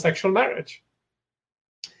a homosexual marriage.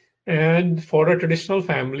 And for our traditional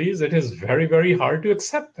families, it is very, very hard to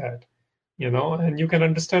accept that, and you can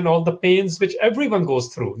understand all the pains which everyone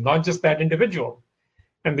goes through, not just that individual.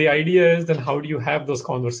 And the idea is then how do you have those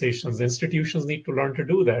conversations? Institutions need to learn to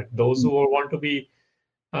do that. Those who want to be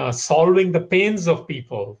solving the pains of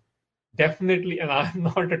people, definitely, and I'm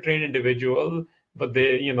not a trained individual, but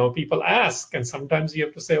people ask, and sometimes you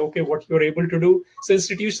have to say, okay, what you're able to do. So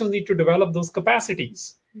institutions need to develop those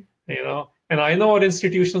capacities, and I know our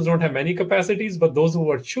institutions don't have many capacities, but those who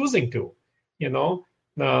are choosing to,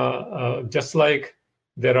 just like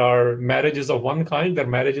there are marriages of one kind, there are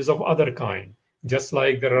marriages of other kind. Just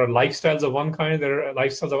like there are lifestyles of one kind, there are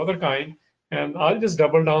lifestyles of other kind. And I'll just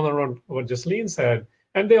double down on what Jasleen said.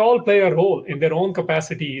 And they all play a role in their own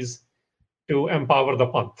capacities to empower the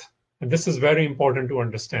Panth. And this is very important to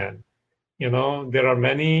understand. There are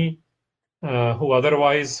many who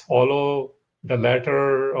otherwise follow the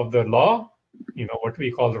letter of the law, what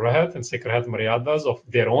we call Rahat and Sikh Rahat Maryadas of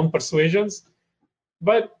their own persuasions.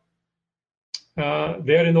 But they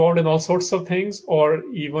are involved in all sorts of things, or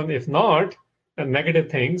even if not, negative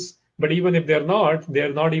things. But even if they're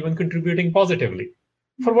not even contributing positively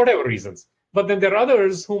for whatever reasons. But then there are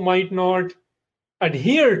others who might not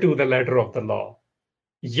adhere to the letter of the law,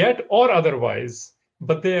 yet or otherwise,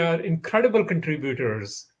 but they are incredible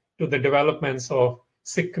contributors to the developments of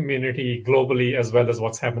Sikh community globally, as well as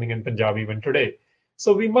what's happening in Punjab even today.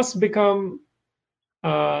 So we must become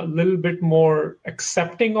a little bit more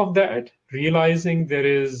accepting of that, realizing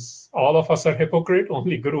all of us are hypocrite,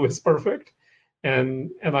 only Guru is perfect. And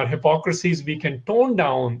our hypocrisies, we can tone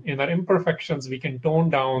down, in our imperfections, we can tone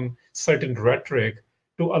down certain rhetoric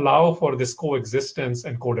to allow for this coexistence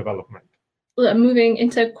and co-development. Moving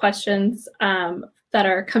into questions that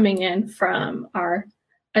are coming in from our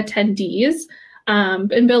attendees,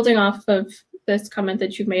 and building off of this comment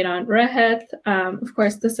that you've made on Rahat, of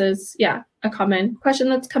course, this is, a common question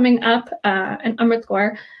that's coming up, and Amrit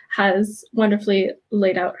Kaur has wonderfully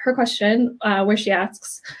laid out her question, where she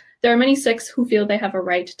asks, there are many Sikhs who feel they have a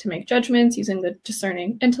right to make judgments using the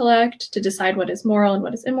discerning intellect to decide what is moral and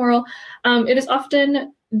what is immoral. It is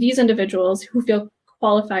often these individuals who feel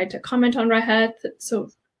qualified to comment on Rahat. So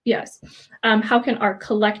yes, how can our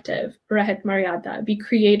collective Rahat Maryada be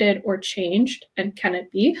created or changed, and can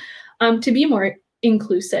it be, to be more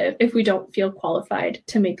inclusive if we don't feel qualified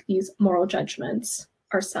to make these moral judgments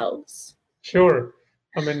ourselves? Sure.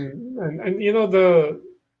 I mean, and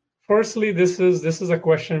firstly, this is a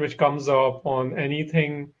question which comes up on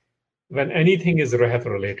anything, when anything is Rahat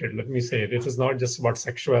related. Let me say it is not just about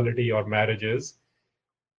sexuality or marriages.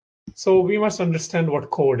 So we must understand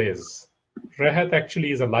what code is. Rahat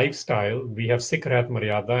actually is a lifestyle. We have Sikh Rahat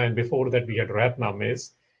Maryada, and before that we had Rahat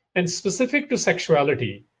Names. And specific to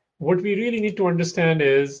sexuality, what we really need to understand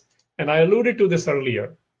is, and I alluded to this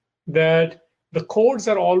earlier, that the codes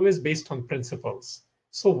are always based on principles.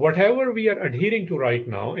 So whatever we are adhering to right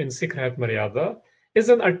now in Sikh Rahat Maryada is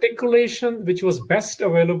an articulation which was best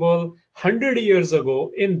available 100 years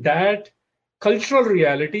ago in that cultural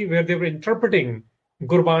reality where they were interpreting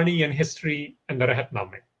Gurbani and history and the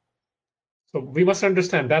Rahatname. So we must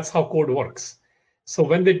understand that's how code works. So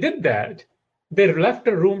when they did that, they left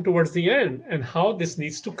a room towards the end and how this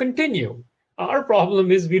needs to continue. Our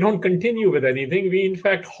problem is we don't continue with anything. We in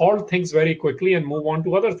fact halt things very quickly and move on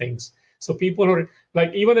to other things. So people are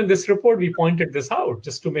like, even in this report, we pointed this out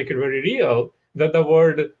just to make it very real, that the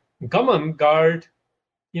word gaman, guard,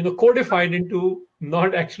 codified into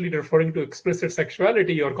not actually referring to explicit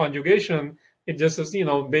sexuality or conjugation. It just is, they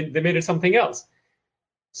made it something else.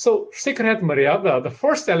 So Sikh Rahat Maryada, the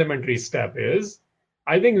first elementary step is,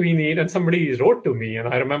 I think we need, and somebody wrote to me, and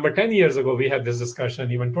I remember 10 years ago, we had this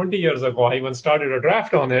discussion, even 20 years ago, I even started a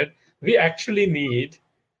draft on it, we actually need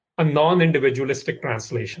a non-individualistic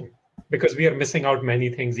translation because we are missing out many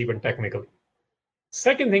things, even technically.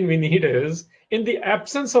 Second thing we need is, in the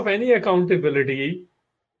absence of any accountability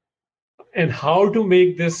and how to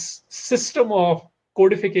make this system of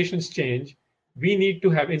codifications change, we need to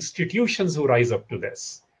have institutions who rise up to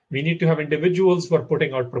this. We need to have individuals who are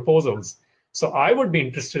putting out proposals. So I would be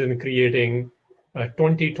interested in creating a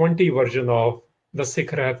 2020 version of the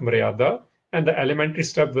SikhRI Maryada. And the elementary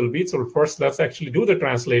step will be, so first let's actually do the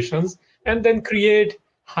translations and then create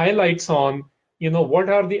highlights on, what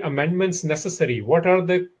are the amendments necessary?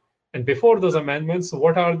 And before those amendments,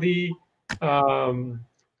 what are the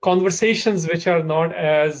conversations which are not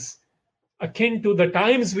as akin to the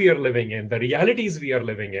times we are living in, the realities we are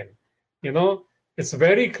living in. It's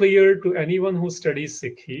very clear to anyone who studies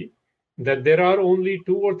Sikhi that there are only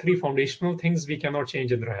 2 or 3 foundational things we cannot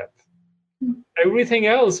change in Rahat. Everything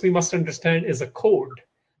else we must understand is a code,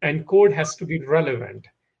 and code has to be relevant.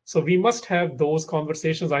 So we must have those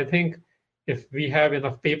conversations. I think if we have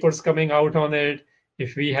enough papers coming out on it,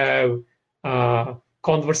 if we have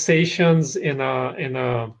conversations in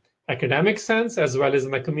a academic sense as well as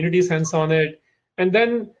in a community sense on it, and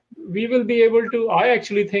then we will be able to. I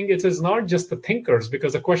actually think it is not just the thinkers,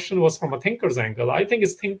 because the question was from a thinker's angle. I think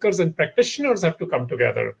it's thinkers and practitioners have to come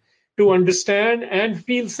together to understand and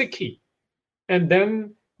feel Sikhi. And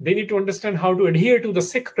then they need to understand how to adhere to the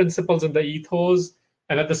Sikh principles and the ethos.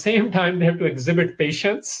 And at the same time, they have to exhibit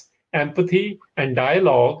patience, empathy, and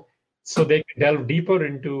dialogue so they can delve deeper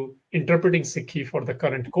into interpreting Sikhi for the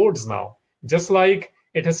current codes now. Just like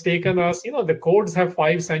it has taken us, the codes have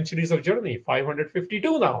 5 centuries of journey,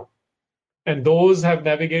 552 now. And those have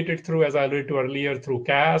navigated through, as I alluded to earlier, through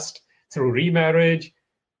caste, through remarriage.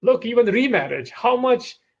 Look, even remarriage, how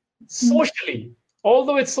much socially,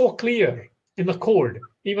 although it's so clear in the code,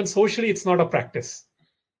 even socially, it's not a practice.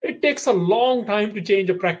 It takes a long time to change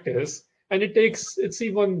a practice, and it's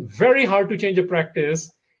even very hard to change a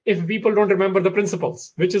practice if people don't remember the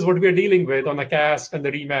principles, which is what we are dealing with on the caste and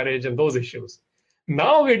the remarriage and those issues.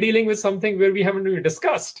 Now we're dealing with something where we haven't really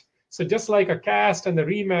discussed. So just like a caste and the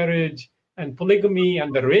remarriage and polygamy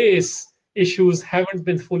and the race issues haven't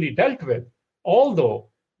been fully dealt with, although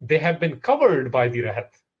they have been covered by the Rahat,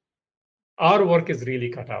 our work is really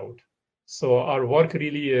cut out. So our work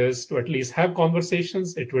really is to at least have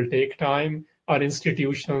conversations. It will take time. Our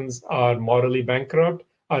institutions are morally bankrupt.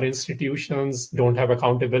 Our institutions don't have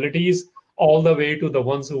accountabilities, all the way to the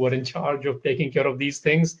ones who were in charge of taking care of these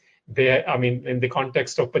things. In the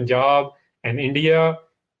context of Punjab and India,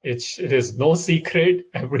 it is no secret.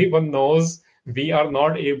 Everyone knows we are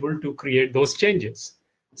not able to create those changes.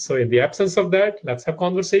 So in the absence of that, let's have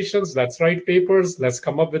conversations. Let's write papers. Let's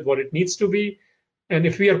come up with what it needs to be. And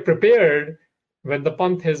if we are prepared, when the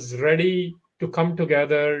Panth is ready to come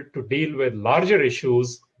together to deal with larger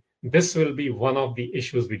issues, this will be one of the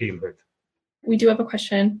issues we deal with. We do have a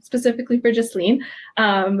question specifically for Jasleen,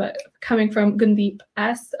 coming from Gundeep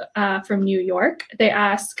S. From New York. They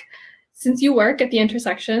ask, since you work at the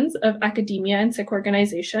intersections of academia and Sikh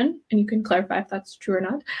organization, and you can clarify if that's true or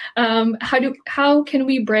not, how can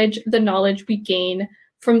we bridge the knowledge we gain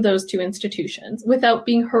from those 2 institutions without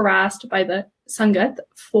being harassed by the Sangat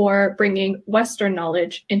for bringing Western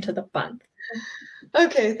knowledge into the Panth?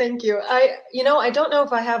 Okay, thank you. I don't know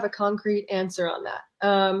if I have a concrete answer on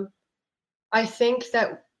that. I think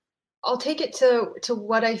that I'll take it to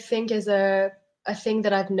what I think is a thing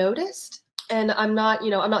that I've noticed. And I'm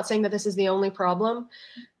not saying that this is the only problem,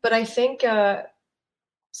 but I think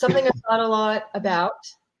something I've thought a lot about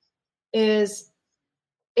is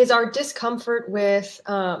our discomfort with,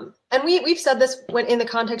 and we've said this in the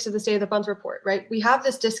context of the State of the Panth report, right? We have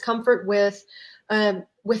this discomfort with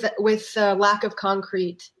lack of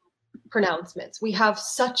concrete pronouncements. We have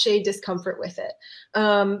such a discomfort with it,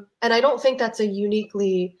 and I don't think that's a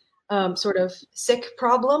uniquely sort of Sikh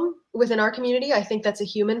problem within our community. I think that's a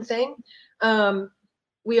human thing.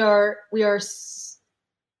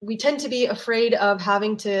 We tend to be afraid of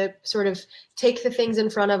having to sort of take the things in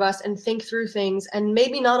front of us and think through things and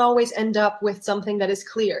maybe not always end up with something that is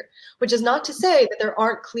clear, which is not to say that there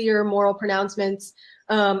aren't clear moral pronouncements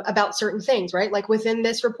about certain things, right? Like within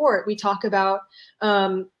this report, we talk about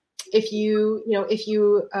if you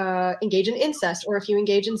engage in incest or if you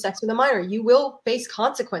engage in sex with a minor, you will face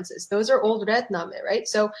consequences. Those are old Retname, right?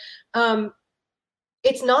 So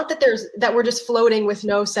it's not that we're just floating with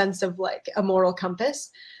no sense of like a moral compass,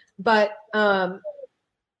 but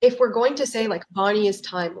if we're going to say like Bani is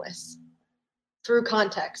timeless through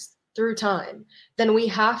context, through time, then we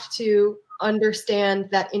have to understand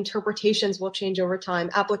that interpretations will change over time,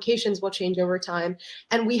 applications will change over time,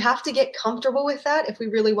 and we have to get comfortable with that if we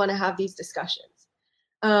really want to have these discussions.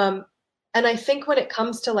 And I think when it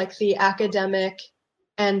comes to like the academic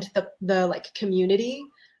and the like community,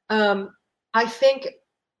 I think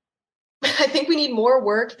we need more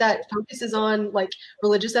work that focuses on like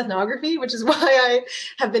religious ethnography, which is why I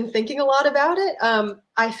have been thinking a lot about it.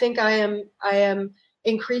 I think I am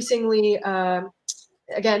increasingly,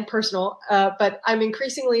 again, personal, but I'm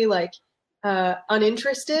increasingly like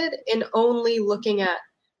uninterested in only looking at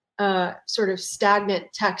sort of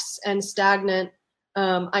stagnant texts and stagnant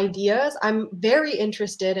ideas. I'm very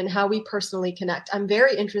interested in how we personally connect. I'm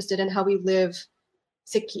very interested in how we live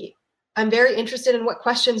Sikhi. I'm very interested in what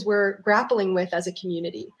questions we're grappling with as a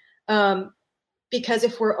community. Because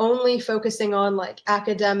if we're only focusing on like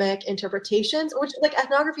academic interpretations, which like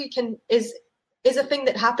ethnography is a thing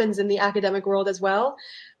that happens in the academic world as well,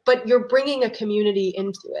 but you're bringing a community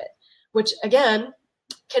into it, which again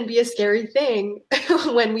can be a scary thing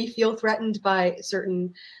when we feel threatened by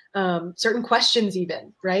certain questions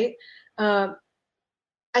even, right? I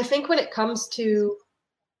think when it comes to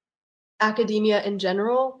academia in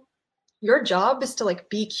general, your job is to like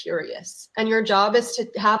be curious, and your job is to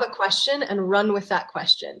have a question and run with that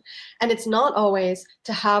question. And it's not always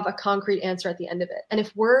to have a concrete answer at the end of it. And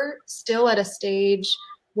if we're still at a stage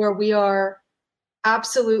where we are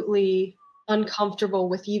absolutely uncomfortable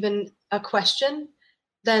with even a question,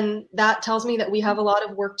 then that tells me that we have a lot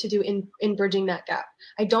of work to do in bridging that gap.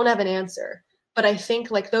 I don't have an answer, but I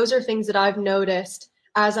think like those are things that I've noticed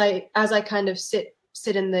as I kind of sit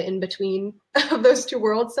in the in-between of those two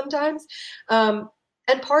worlds sometimes. And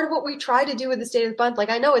part of what we try to do with the State of the Bunt, like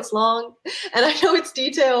I know it's long and I know it's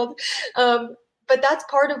detailed, but that's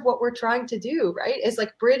part of what we're trying to do, right? Is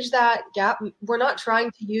like bridge that gap. We're not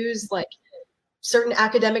trying to use like certain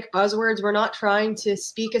academic buzzwords. We're not trying to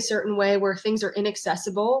speak a certain way where things are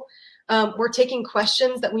inaccessible. We're taking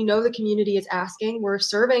questions that we know the community is asking. We're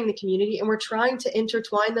surveying the community, and we're trying to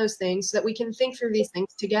intertwine those things so that we can think through these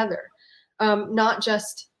things together. Not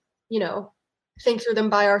just, think through them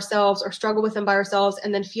by ourselves or struggle with them by ourselves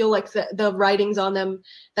and then feel like the writings on them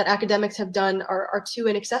that academics have done are too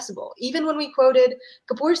inaccessible. Even when we quoted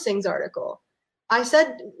Kapoor Singh's article, I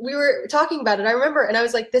said, we were talking about it, I remember, and I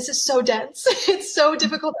was like, this is so dense. It's so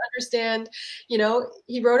difficult to understand.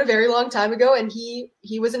 He wrote a very long time ago, and he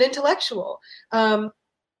was an intellectual.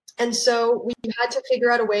 And so we had to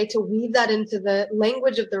figure out a way to weave that into the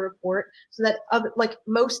language of the report so that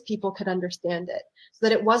most people could understand it, so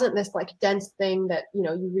that it wasn't this like dense thing that,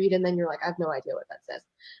 you read and then you're like, I have no idea what that says.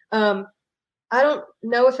 I don't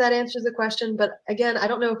know if that answers the question, but again, I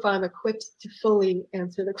don't know if I'm equipped to fully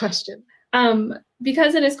answer the question.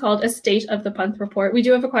 Because it is called a State of the Bunt report, we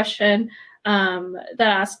do have a question that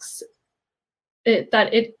asks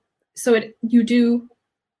you do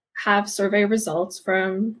have survey results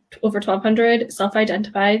from over 1,200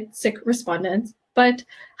 self-identified Sikh respondents, but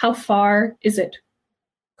how far is it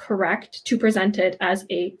correct to present it as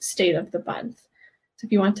a State of the Bunt? So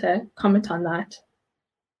if you want to comment on that,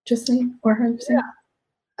 Justine or her. Yeah.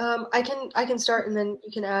 I can start, and then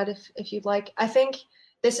you can add if you'd like. I think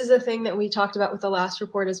this is a thing that we talked about with the last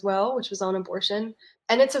report as well, which was on abortion,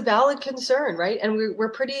 and it's a valid concern, right? And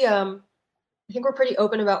we're pretty I think we're pretty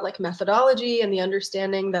open about like methodology and the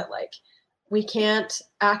understanding that like we can't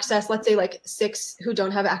access, let's say like Sikhs who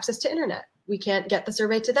don't have access to internet. We can't get the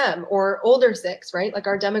survey to them, or older Sikhs, right? Like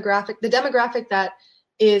the demographic that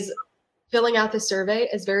is filling out the survey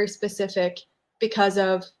is very specific because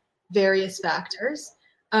of various factors.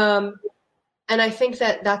 And I think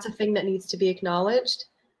that that's a thing that needs to be acknowledged.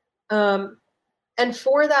 And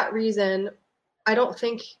for that reason, I don't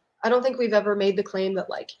think we've ever made the claim that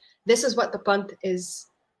like, this is what the Bunt is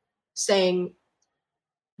saying,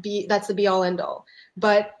 that's the be all end all.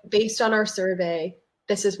 But based on our survey,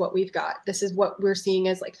 this is what we've got. This is what we're seeing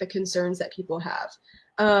as like the concerns that people have,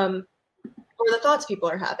 or the thoughts people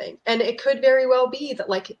are having. And it could very well be that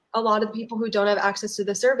like a lot of people who don't have access to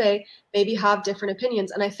the survey maybe have different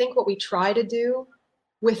opinions. And I think what we try to do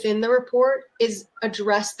within the report is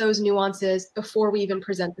address those nuances before we even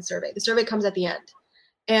present the survey. The survey comes at the end.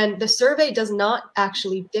 And the survey does not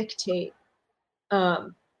actually dictate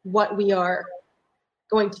what we are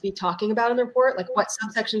going to be talking about in the report, like what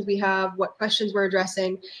subsections we have, what questions we're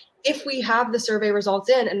addressing. If we have the survey results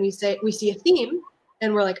in and we see a theme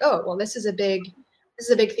and we're like, oh, well, this is a big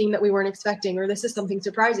theme that we weren't expecting, or this is something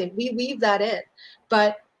surprising, we weave that in.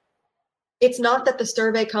 But it's not that the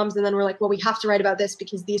survey comes and then we're like, well, we have to write about this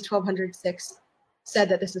because these 1,200 Sikhs said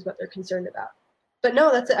that this is what they're concerned about. But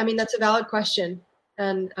no, that's a valid question.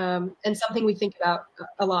 And something we think about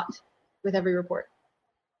a lot. with every report.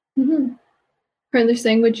 Mm-hmm. Parinder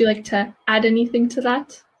Singh, would you like to add anything to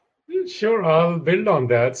that? Sure, I'll build on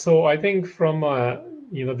that. So I think from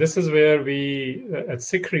this is where we at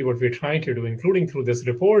SikhRI, what we're trying to do, including through this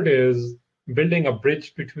report, is building a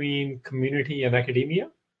bridge between community and academia.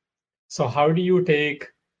 So how do you take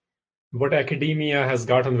what academia has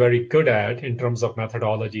gotten very good at in terms of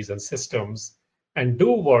methodologies and systems and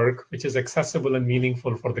do work which is accessible and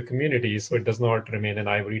meaningful for the community so it does not remain in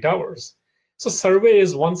ivory towers? So survey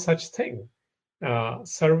is one such thing.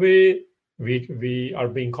 Survey, we are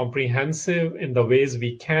being comprehensive in the ways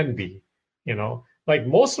we can be, like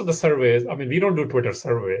most of the surveys. I mean, we don't do Twitter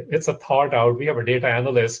survey. It's a thought out. We have a data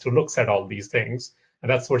analyst who looks at all these things, and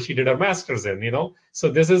that's what she did her master's in, So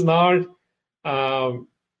this is not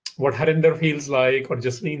what Harinder feels like or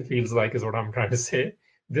Jasleen feels like is what I'm trying to say.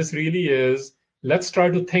 This really is, let's try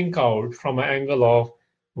to think out from an angle of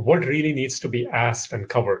what really needs to be asked and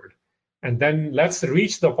covered. And then let's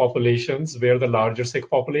reach the populations where the larger Sikh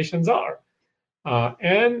populations are.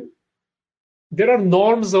 And there are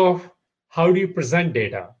norms of how do you present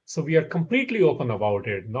data. So we are completely open about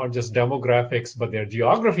it, not just demographics, but their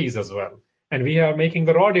geographies as well. And we are making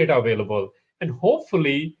the raw data available. And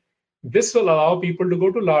hopefully, this will allow people to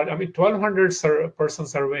go to large. I mean, 1,200 person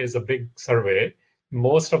survey is a big survey.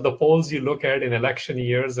 Most of the polls you look at in election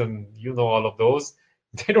years, and all of those,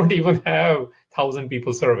 they don't even have 1,000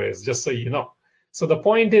 people surveys, just so you know. So the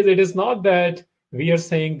point is, it is not that we are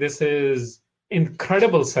saying this is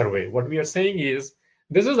incredible survey. What we are saying is,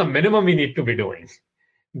 this is the minimum we need to be doing.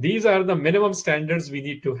 These are the minimum standards we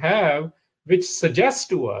need to have, which suggest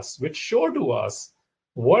to us, which show to us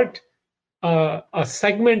what a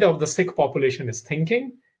segment of the Sikh population is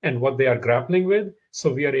thinking and what they are grappling with,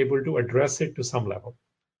 so we are able to address it to some level.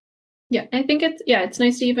 Yeah, I think it's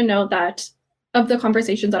nice to even know that of the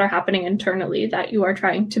conversations that are happening internally, that you are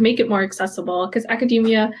trying to make it more accessible, because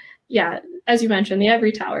academia, as you mentioned, the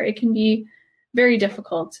ivory tower, it can be very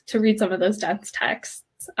difficult to read some of those dense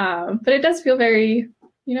texts, but it does feel very,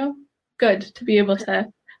 good to be able to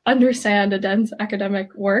understand a dense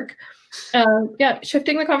academic work.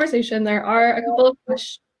 Shifting the conversation, there are a couple of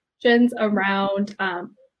questions around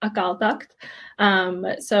Akal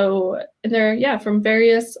Takht. So they're from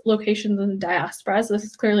various locations in the diaspora. So this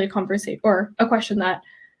is clearly a conversation or a question that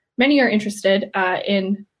many are interested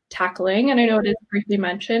in tackling, and I know it is briefly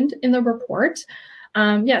mentioned in the report.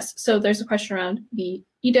 So there's a question around the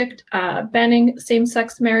edict banning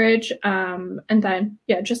same-sex marriage, and then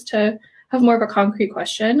just to have more of a concrete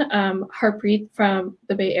question, Harpreet from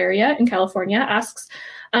the Bay Area in California asks,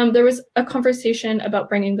 there was a conversation about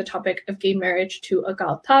bringing the topic of gay marriage to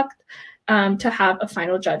Akal Takht to have a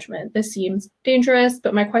final judgment. This seems dangerous,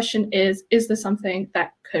 but my question is this something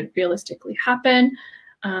that could realistically happen?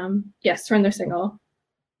 Surinder Singh,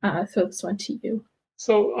 I'll throw this one to you.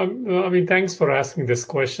 So, thanks for asking these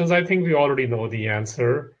questions. I think we already know the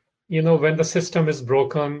answer. When the system is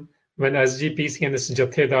broken, when SGPC and its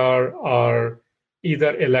Jathedar are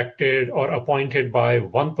either elected or appointed by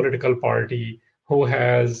one political party who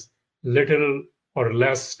has little or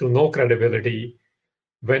less to no credibility,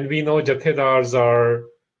 when we know Jathedars are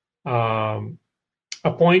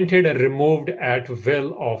appointed and removed at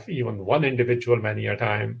will of even one individual many a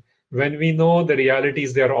time, when we know the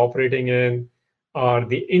realities they are operating in are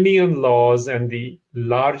the Indian laws and the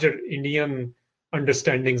larger Indian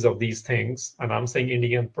understandings of these things, and I'm saying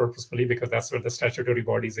Indian purposefully because that's where the statutory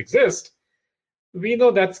bodies exist, we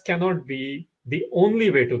know that cannot be the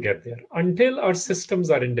only way to get there until our systems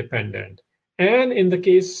are independent. And in the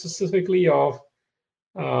case specifically of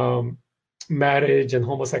marriage and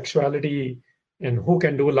homosexuality and who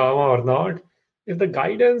can do lava or not, if the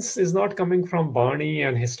guidance is not coming from Bani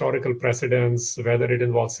and historical precedents, whether it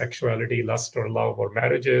involves sexuality, lust or love or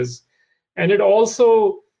marriages, and it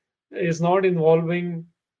also is not involving,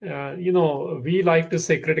 we like to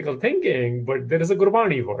say critical thinking, but there is a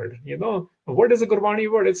Gurbani word, What is a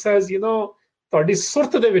Gurbani word? It says, ਤੁਹਾਡੀ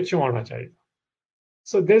ਸੁਰਤ ਦੇ ਵਿੱਚੋਂ ਆਉਣਾ ਚਾਹੀਦਾ.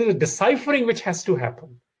 So there is a deciphering which has to happen.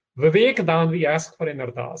 Vivek Dan, we ask for in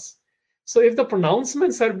Ardas. So if the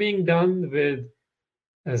pronouncements are being done with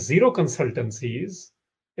zero consultancies,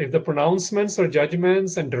 if the pronouncements or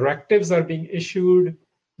judgments and directives are being issued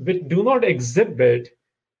which do not exhibit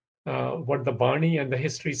what the Bani and the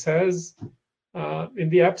history says, in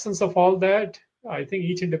the absence of all that, I think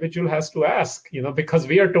each individual has to ask, because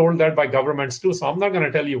we are told that by governments too. So I'm not going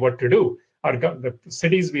to tell you what to do. The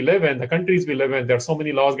cities we live in, the countries we live in, there are so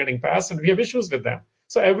many laws getting passed and we have issues with them.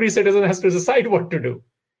 So every citizen has to decide what to do.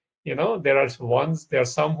 There are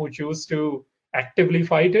some who choose to actively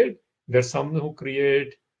fight it. There's some who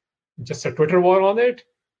create just a Twitter war on it.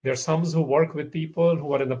 There are some who work with people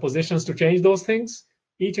who are in the positions to change those things.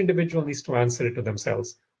 Each individual needs to answer it to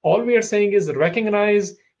themselves. All we are saying is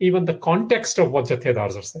recognize even the context of what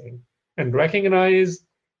jathedars are saying and recognize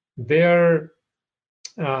their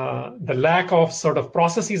the lack of sort of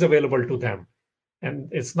processes available to them. And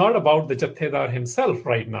it's not about the jathedar himself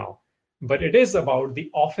right now, but it is about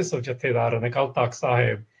the office of jathedar and Akal Takht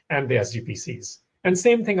Sahib and the SGPCs. And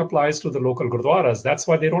same thing applies to the local gurdwaras. That's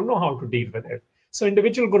why they don't know how to deal with it. So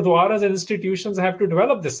individual gurdwaras and institutions have to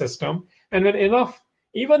develop this system. And when enough,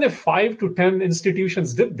 even if 5 to 10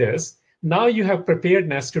 institutions did this, now you have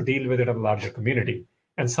preparedness to deal with it in a larger community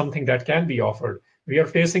and something that can be offered. We are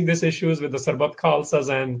facing these issues with the Sarbat Khalsas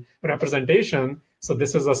and representation. So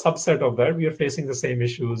this is a subset of that. We are facing the same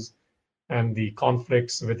issues and the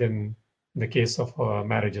conflicts within the case of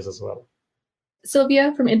marriages as well.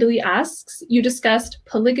 Sylvia from Italy asks, you discussed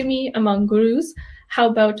polygamy among gurus. How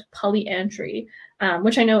about polyandry,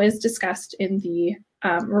 which I know is discussed in the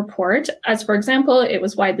report? As for example, it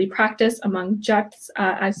was widely practiced among Jats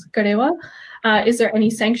as Garewa. Is there any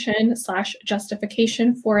sanction /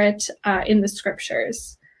 justification for it in the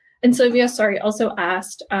scriptures? And Sylvia, also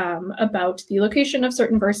asked about the location of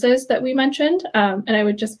certain verses that we mentioned. And I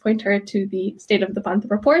would just point her to the State of the Panth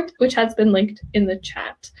report, which has been linked in the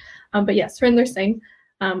chat. But yes, Surinder Singh,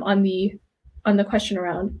 on the question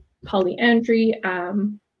around polyandry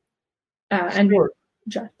and sure.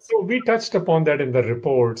 Jats. So we touched upon that in the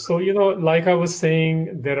report. So, like I was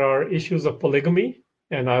saying, there are issues of polygamy,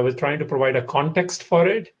 and I was trying to provide a context for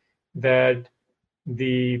it, that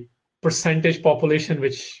the percentage population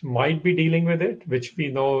which might be dealing with it, which we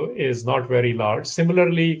know is not very large.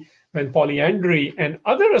 Similarly, when polyandry and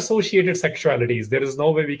other associated sexualities, there is no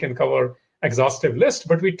way we can cover exhaustive list,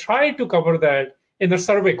 but we try to cover that in the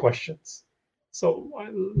survey questions. So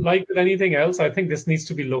like with anything else, I think this needs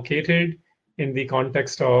to be located in the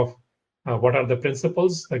context of what are the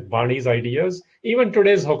principles, like Barney's ideas, even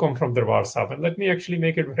today's Hukum from Darbar Sahib. And let me actually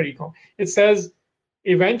make it very, it says,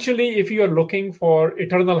 eventually, if you are looking for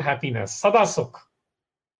eternal happiness, sada sukh,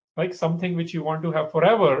 like something which you want to have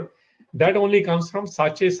forever, that only comes from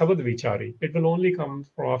sache sabad vichari. It will only come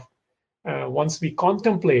from once we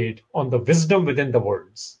contemplate on the wisdom within the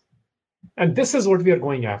words. And this is what we are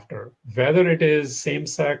going after, whether it is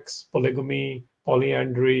same-sex, polygamy,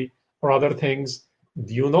 polyandry, or other things.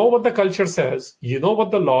 You know what the culture says, you know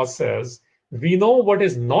what the law says, we know what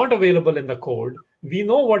is not available in the code, we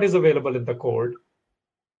know what is available in the code.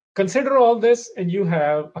 Consider all this and you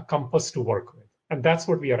have a compass to work with. And that's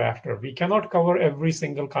what we are after. We cannot cover every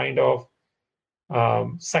single kind of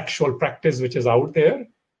sexual practice which is out there.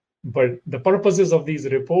 But the purposes of these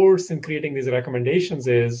reports and creating these recommendations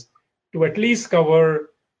is to at least cover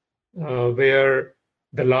where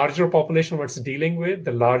the larger population what's dealing with,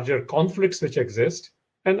 the larger conflicts which exist,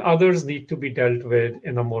 and others need to be dealt with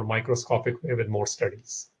in a more microscopic way with more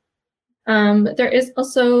studies. There is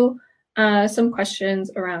also some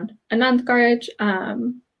questions around Anandkaraj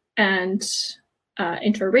and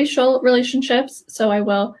interracial relationships. So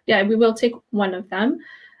we will take one of them.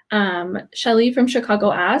 Shelly from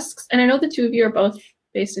Chicago asks, and I know the two of you are both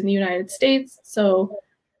based in the United States, so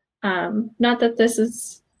not that this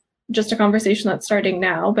is just a conversation that's starting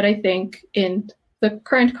now, but I think in the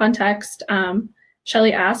current context,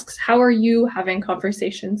 Shelly asks, how are you having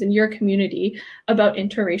conversations in your community about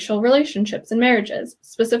interracial relationships and marriages,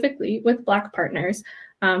 specifically with Black partners?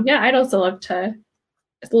 I'd also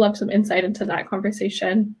love some insight into that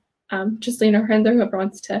conversation. Justine or Harinder, whoever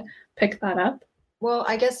wants to pick that up. Well,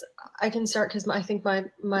 I guess I can start because I think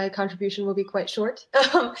my contribution will be quite short.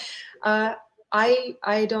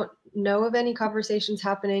 I don't know of any conversations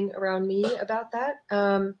happening around me about that.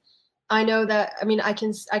 I know that,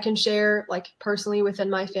 I can share like personally within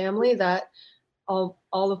my family that all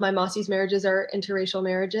of my Masi's marriages are interracial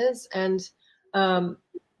marriages. And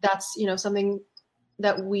that's, something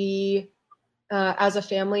that we as a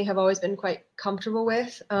family have always been quite comfortable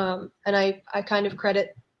with. And I kind of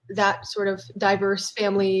credit that sort of diverse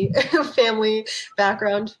family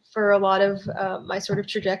background for a lot of my sort of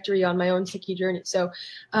trajectory on my own Sikhi journey. So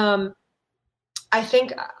I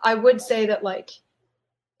think I would say that like,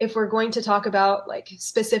 if we're going to talk about like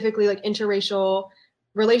specifically like interracial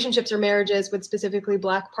relationships or marriages with specifically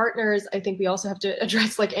Black partners, I think we also have to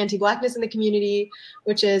address like anti-Blackness in the community,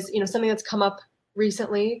 which is, something that's come up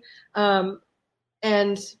recently.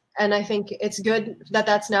 And I think it's good that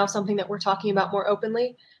that's now something that we're talking about more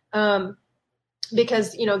openly.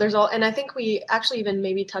 Because, there's and I think we actually even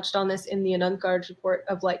maybe touched on this in the Anandkaraj report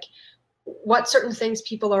of like, what certain things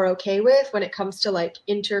people are okay with when it comes to like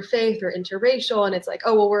interfaith or interracial, and it's like,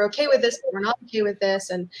 oh well, we're okay with this, but we're not okay with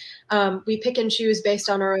this, and we pick and choose based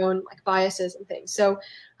on our own like biases and things. So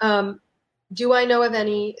do I know of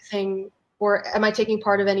anything, or am I taking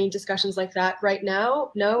part of any discussions like that right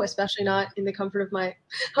now? No, especially not in the comfort of my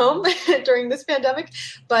home during this pandemic.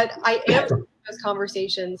 But I am seeing those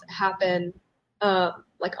conversations happen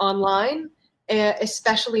like online,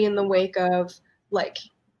 especially in the wake of like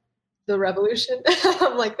the revolution,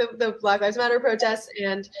 like the Black Lives Matter protests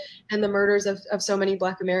and the murders of so many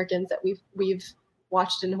Black Americans that we've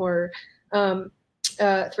watched in horror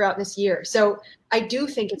throughout this year. So I do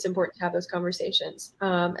think it's important to have those conversations,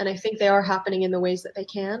 and I think they are happening in the ways that they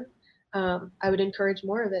can. I would encourage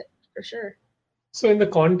more of it for sure. So in the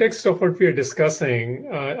context of what we are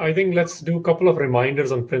discussing, I think let's do a couple of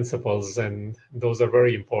reminders on principles, and those are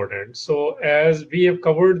very important. So as we have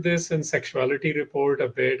covered this in Sexuality report a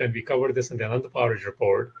bit, and we covered this in the Anand Paraj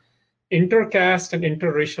report, intercaste and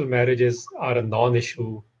interracial marriages are a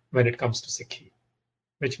non-issue when it comes to Sikhi,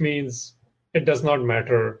 which means it does not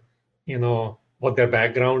matter, what their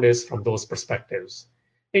background is from those perspectives.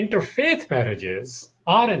 Interfaith marriages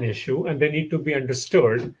are an issue, and they need to be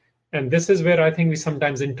understood. And this is where I think we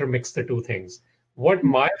sometimes intermix the two things.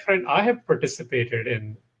 I have participated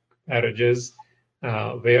in marriages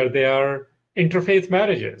where they are interfaith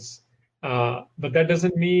marriages, but that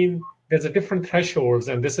doesn't mean there's a different thresholds.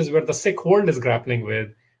 And this is where the Sikh world is grappling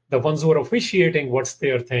with. The ones who are officiating what's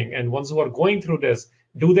their thing, and ones who are going through this,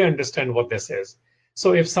 do they understand what this is?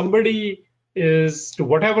 So if somebody is to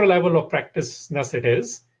whatever level of practiceness it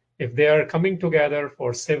is, if they are coming together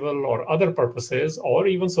for civil or other purposes, or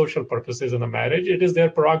even social purposes in a marriage, it is their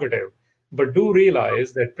prerogative. But do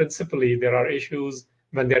realize that principally there are issues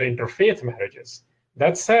when they're interfaith marriages.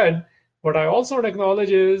 That said, what I also would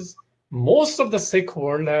acknowledge is most of the Sikh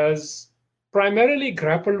world has primarily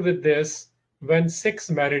grappled with this when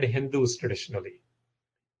Sikhs married Hindus traditionally.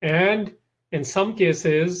 And in some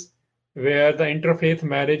cases where the interfaith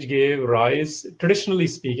marriage gave rise, traditionally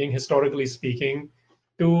speaking, historically speaking,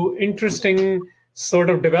 to interesting sort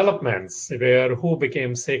of developments where who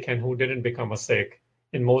became Sikh and who didn't become a Sikh.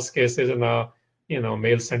 In most cases, in a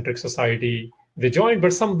male-centric society, they joined,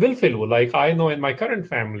 but some willful, like I know in my current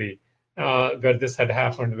family, where this had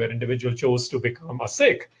happened, where individual chose to become a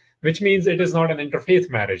Sikh, which means it is not an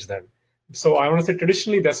interfaith marriage then. So I want to say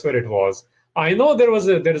traditionally that's where it was. I know there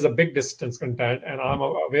is a big distance content, and I'm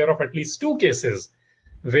aware of at least 2 cases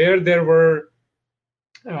where there were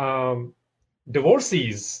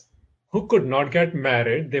divorcees who could not get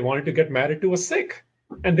married. They wanted to get married to a Sikh,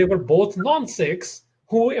 and they were both non-Sikhs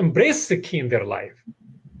who embraced Sikhi in their life,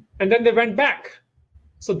 and then they went back.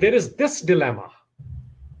 So there is this dilemma,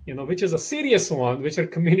 which is a serious one, which a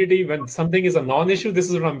community, when something is a non-issue, this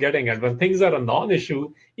is what I'm getting at. When things are a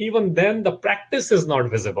non-issue, even then the practice is not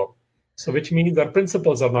visible. So which means our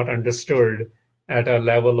principles are not understood at a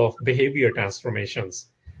level of behavior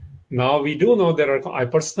transformations. Now, we do know I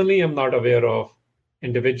personally am not aware of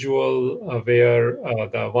individual where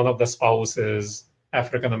one of the spouse is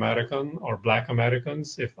African American or Black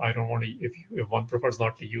Americans, if one prefers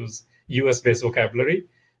not to use US-based vocabulary.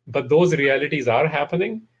 But those realities are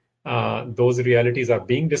happening. Those realities are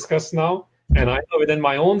being discussed now. And I know within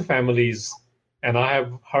my own families, and I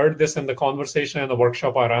have heard this in the conversation and the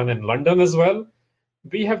workshop I ran in London as well,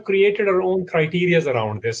 we have created our own criteria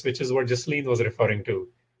around this, which is what Jasleen was referring to.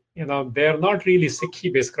 They're not really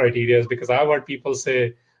Sikhi-based criteria, because I've heard people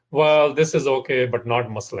say, well, this is okay, but not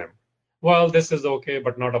Muslim. Well, this is okay,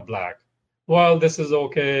 but not a Black. Well, this is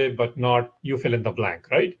okay, but not you fill in the blank,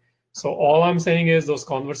 right? So all I'm saying is those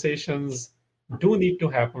conversations do need to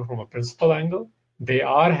happen from a principal angle. They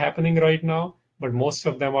are happening right now, but most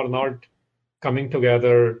of them are not coming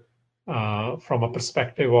together from a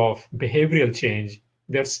perspective of behavioral change.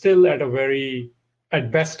 They're still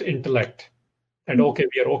at best, intellect. And okay,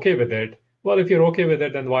 we are okay with it. Well, if you're okay with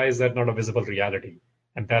it, then why is that not a visible reality?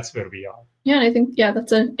 And that's where we are. Yeah, and I think,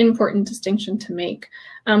 that's an important distinction to make.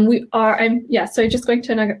 So I'm just going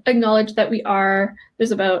to acknowledge that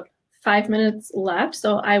there's about 5 minutes left.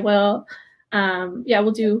 So I will,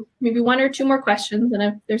 we'll do maybe 1 or 2 more questions. And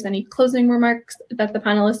if there's any closing remarks that the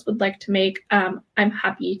panelists would like to make, I'm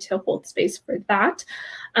happy to hold space for that.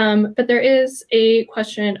 But there is a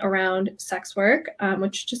question around sex work,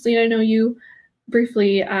 which Jasleen, I know you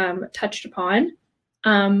briefly touched upon.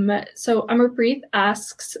 So Amarpreet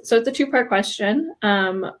asks, so it's a 2-part question.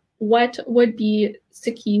 What would be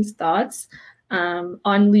Sikhi's thoughts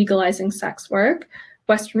on legalizing sex work?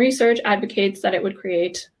 Western research advocates that it would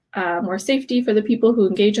create more safety for the people who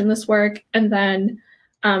engage in this work. And then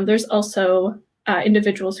there's also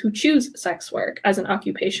individuals who choose sex work as an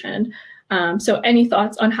occupation. So any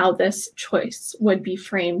thoughts on how this choice would be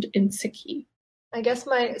framed in Sikhi? I guess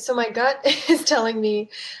my gut is telling me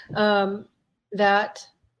that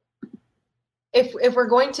if we're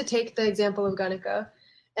going to take the example of Ganika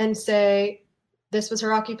and say this was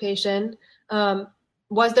her occupation,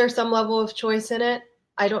 was there some level of choice in it?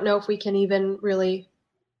 I don't know if we can even really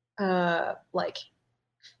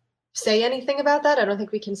say anything about that. I don't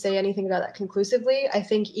think we can say anything about that conclusively. I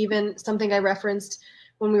think even something I referenced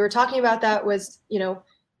when we were talking about that was,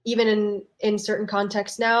 even in certain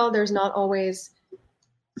contexts now, there's not always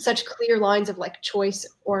such clear lines of choice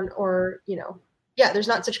or there's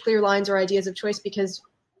not such clear lines or ideas of choice because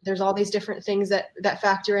there's all these different things that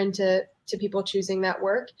factor into people choosing that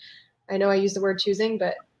work. I know I use the word choosing,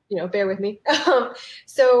 but bear with me.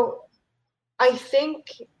 So I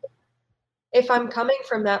think if I'm coming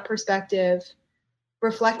from that perspective,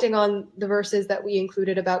 reflecting on the verses that we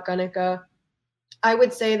included about Ganika, I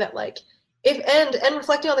would say that and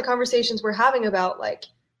reflecting on the conversations we're having about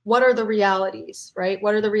what are the realities, right?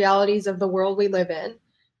 What are the realities of the world we live in?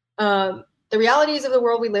 The realities of the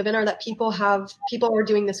world we live in are that people are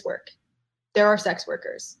doing this work. There are sex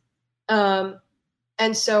workers.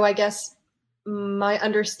 And so I guess my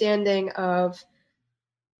understanding of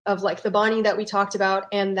the Bani that we talked about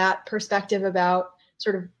and that perspective about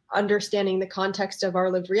sort of understanding the context of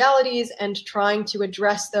our lived realities and trying to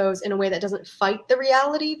address those in a way that doesn't fight the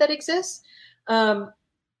reality that exists.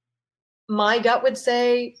 My gut would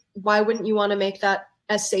say, why wouldn't you want to make that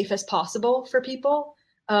as safe as possible for people?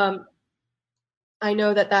 I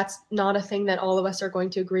know that that's not a thing that all of us are going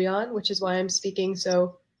to agree on, which is why I'm speaking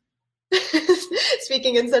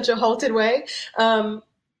speaking in such a halted way.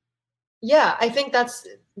 I think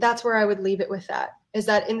that's where I would leave it with that, is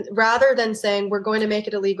that rather than saying we're going to make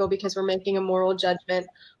it illegal because we're making a moral judgment,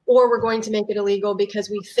 or we're going to make it illegal because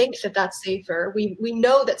we think that that's safer. We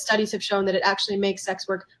know that studies have shown that it actually makes sex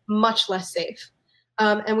work much less safe.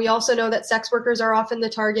 And we also know that sex workers are often the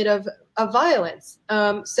target of violence.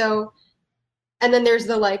 And then there's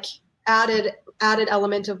the added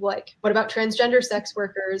element of what about transgender sex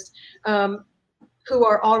workers who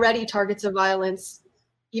are already targets of violence,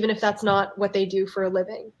 even if that's not what they do for a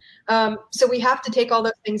living. So we have to take all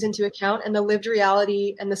those things into account and the lived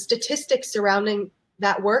reality and the statistics surrounding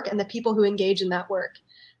that work and the people who engage in that work.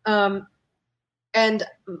 And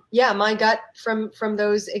my gut from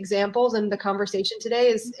those examples and the conversation today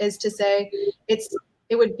is to say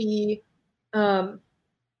it would be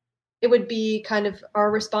kind of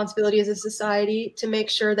our responsibility as a society to make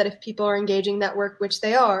sure that if people are engaging that work, which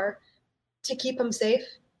they are, to keep them safe.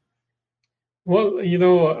 Well,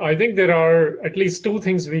 I think there are at least two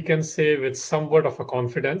things we can say with somewhat of a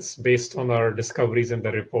confidence based on our discoveries in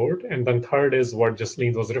the report. And then third is what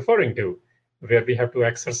Jasleen was referring to, where we have to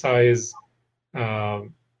exercise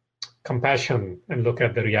compassion and look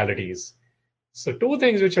at the realities. So two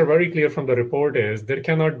things which are very clear from the report is there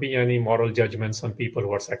cannot be any moral judgments on people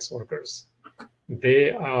who are sex workers.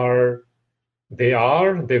 They will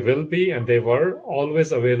be, and they were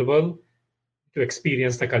always available to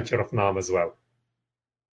experience the culture of Naam as well.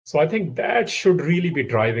 So I think that should really be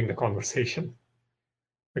driving the conversation,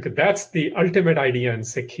 because that's the ultimate idea in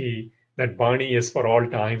Sikhi, that Bani is for all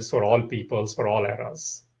times, for all peoples, for all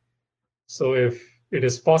eras. So if it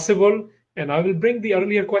is possible, and I will bring the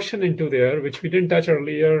earlier question into there, which we didn't touch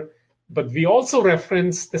earlier, but we also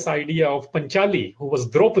reference this idea of Panchali, who was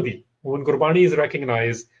Draupadi, who in Gurbani is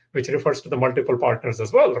recognized, which refers to the multiple partners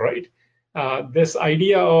as well, right? This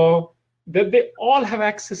idea of that they all have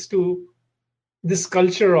access to this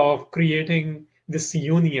culture of creating this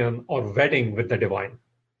union or wedding with the divine.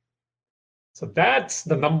 So that's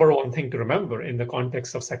the number one thing to remember in the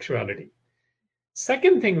context of sexuality.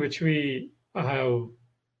 Second thing which we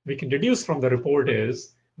can deduce from the report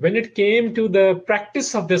is when it came to the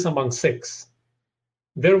practice of this among Sikhs,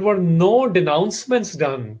 there were no denouncements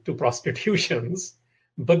done to prostitutions,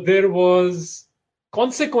 but there was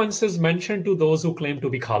consequences mentioned to those who claim to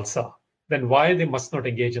be Khalsa, then why they must not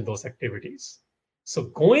engage in those activities. So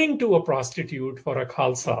going to a prostitute for a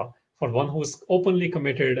Khalsa, for one who is openly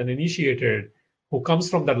committed and initiated, who comes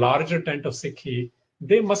from the larger tent of Sikhi,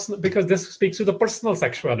 they must, because this speaks to the personal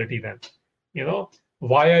sexuality then.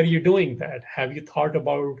 Why are you doing that? Have you thought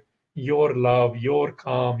about your love, your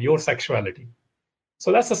calm, your sexuality?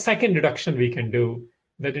 So that's the second deduction we can do,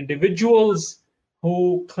 that individuals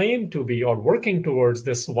who claim to be or working towards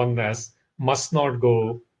this oneness must not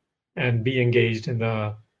go and be engaged in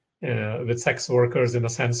with sex workers in a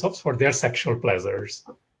sense of for their sexual pleasures,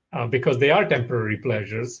 because they are temporary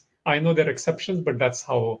pleasures. I know there are exceptions, but that's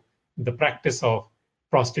how the practice of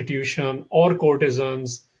prostitution or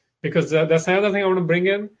courtesans, because that's another thing I want to bring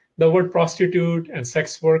in. The word prostitute and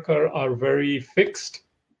sex worker are very fixed.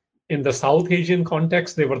 In the South Asian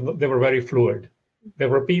context, they were very fluid. There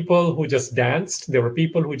were people who just danced. There were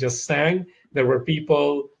people who just sang. There were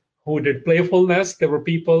people who did playfulness. There were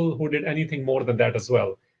people who did anything more than that as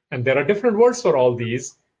well. And there are different words for all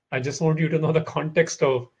these. I just want you to know the context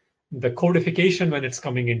of the codification when it's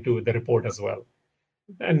coming into the report as well.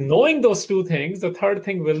 And knowing those two things, the third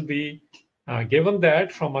thing will be, given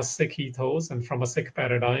that from a Sikh ethos and from a Sikh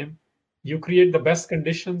paradigm, you create the best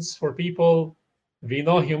conditions for people. We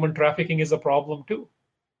know human trafficking is a problem too.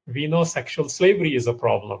 We know sexual slavery is a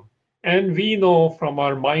problem. And we know from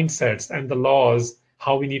our mindsets and the laws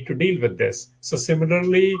how we need to deal with this. So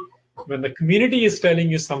similarly, when the community is telling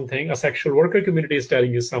you something, a sexual worker community is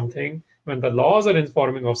telling you something, when the laws are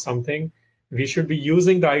informing of something, we should be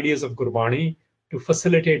using the ideas of Gurbani to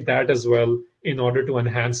facilitate that as well in order to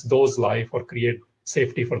enhance those lives or create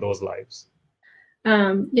safety for those lives.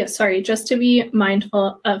 Yes, sorry, just to be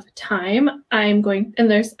mindful of time, and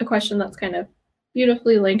there's a question that's kind of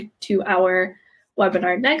beautifully linked to our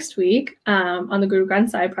webinar next week on the Guru Granth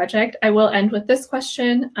Sahib project. I will end with this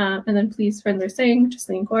question, and then please, Friendler Singh,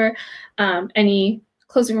 Jasleen Kaur, any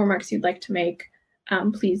closing remarks you'd like to make,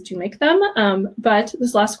 please do make them. But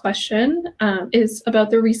this last question is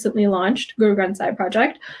about the recently launched Guru Granth Sahib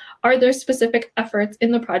project. Are there specific efforts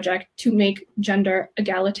in the project to make gender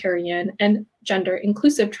egalitarian and gender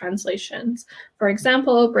inclusive translations? For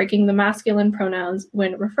example, breaking the masculine pronouns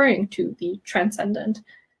when referring to the transcendent.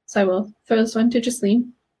 So I will throw this one to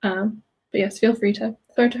Jasleen. But yes, feel free to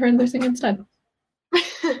throw it to her and Singh instead.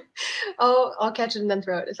 I'll catch it and then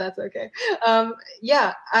throw it if that's okay.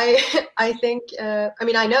 Yeah, I think,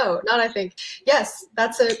 yes,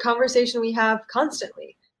 that's a conversation we have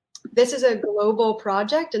constantly. This is a global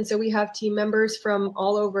project, and so we have team members from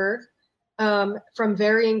all over, from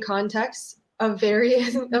varying contexts, of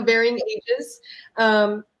varying ages,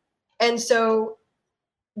 and so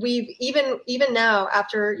we've even now,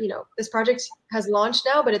 after this project has launched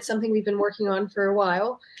now, but it's something we've been working on for a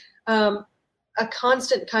while. A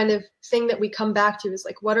constant kind of thing that we come back to is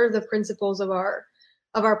like, what are the principles of our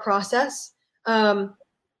process? And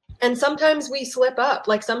sometimes we slip up.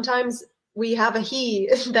 Like sometimes we have a he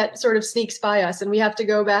that sort of sneaks by us, and we have to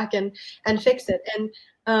go back and fix it. And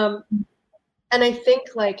I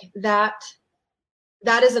think like that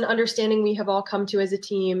is an understanding we have all come to as a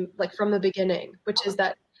team, like from the beginning, which is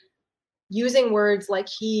that using words like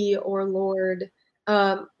he or Lord,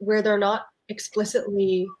 where they're not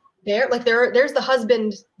explicitly there, like there's the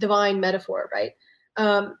husband divine metaphor, right?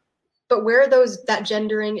 But where that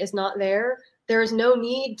gendering is not there is no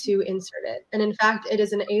need to insert it. And in fact, it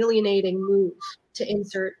is an alienating move to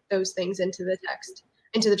insert those things into the text,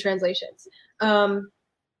 into the translations. And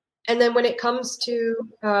then when it comes to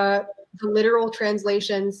the literal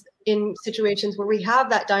translations in situations where we have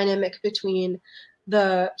that dynamic between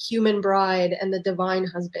the human bride and the divine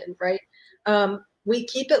husband, right? We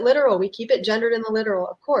keep it literal. We keep it gendered in the literal,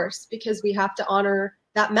 of course, because we have to honor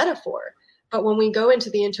that metaphor. But when we go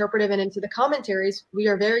into the interpretive and into the commentaries, we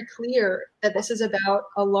are very clear that this is about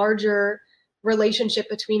a larger relationship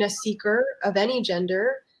between a seeker of any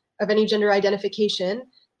gender identification,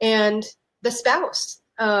 and the spouse,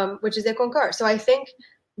 which is Ekonkar. So I think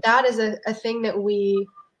that is a thing that we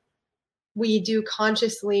do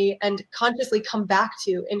consciously come back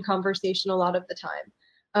to in conversation a lot of the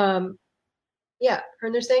time. Yeah,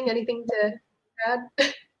 Harinder Singh, anything to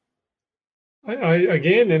add?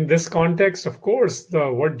 Again, in this context, of course,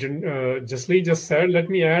 what Jasleen just said, let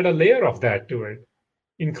me add a layer of that to it,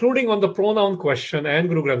 including on the pronoun question and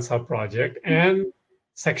Guru Granth Sahib project and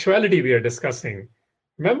sexuality we are discussing.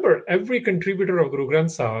 Remember, every contributor of Guru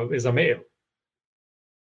Granth Sahib is a male.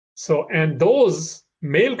 So, and those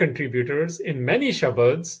male contributors in many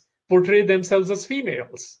shabads portray themselves as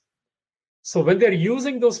females. So when they're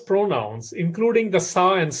using those pronouns, including the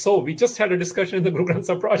sa and so, we just had a discussion in the Guru Granth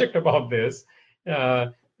Sahib project about this.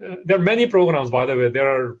 There are many pronouns, by the way.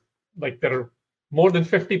 There are more than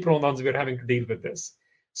 50 pronouns we're having to deal with this.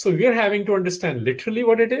 So we're having to understand literally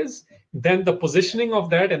what it is, then the positioning of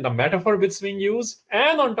that and the metaphor that's being used.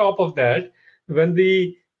 And on top of that, when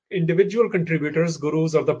the individual contributors,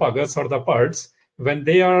 gurus or the pagats or the parts, when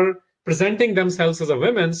they are presenting themselves as a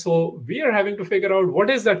woman, so we are having to figure out what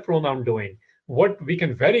is that pronoun doing. What we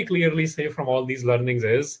can very clearly say from all these learnings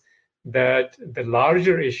is that the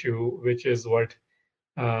larger issue, which is what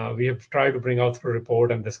we have tried to bring out through a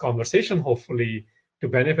report and this conversation, hopefully to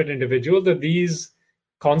benefit individuals, that these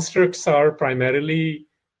constructs are primarily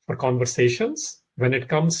for conversations. When it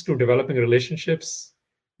comes to developing relationships,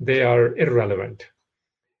 they are irrelevant.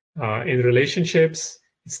 In relationships,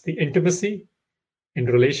 it's the intimacy. In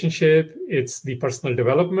relationship, it's the personal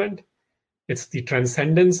development. It's the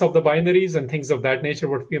transcendence of the binaries and things of that nature,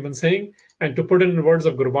 what we have been saying. And to put it in words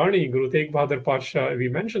of Gurbani, Guru Tegh Bahadur Pasha, we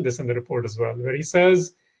mentioned this in the report as well, where he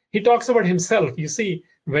says, he talks about himself. You see,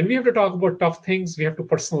 when we have to talk about tough things, we have to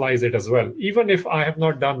personalize it as well, even if I have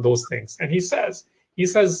not done those things. And he says,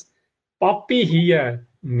 Papi hi hai,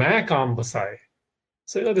 main kaam basaye.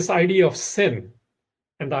 So, this idea of sin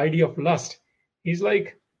and the idea of lust, he's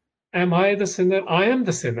like, am I the sinner? I am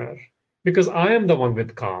the sinner because I am the one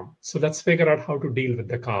with calm. So let's figure out how to deal with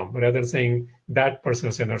the calm rather than saying that person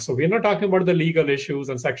is sinner. So we're not talking about the legal issues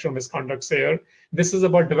and sexual misconducts here. This is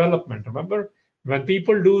about development. Remember, when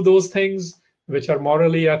people do those things which are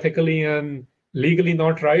morally, ethically, and legally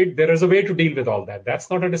not right, there is a way to deal with all that. That's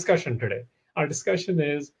not a discussion today. Our discussion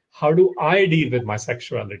is, how do I deal with my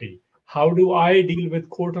sexuality? How do I deal with,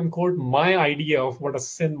 quote unquote, my idea of what a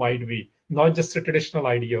sin might be? Not just a traditional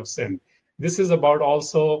idea of sin. This is about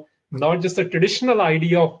also not just a traditional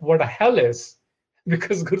idea of what a hell is,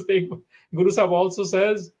 because Guru Sahib also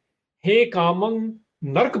says, Hey Kamang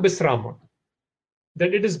Nark Bisramang,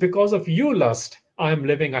 that it is because of you, lust, I am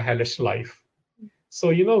living a hellish life.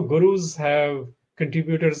 So,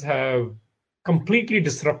 contributors have completely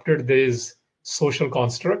disrupted these social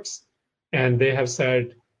constructs, and they have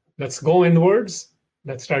said, let's go inwards.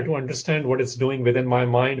 Let's try to understand what it's doing within my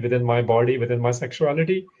mind, within my body, within my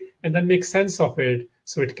sexuality, and then make sense of it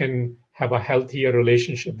so it can have a healthier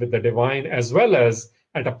relationship with the divine as well as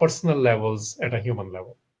at a personal levels, at a human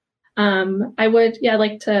level. I would,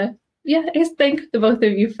 like to, I thank the both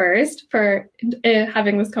of you first for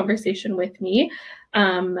having this conversation with me.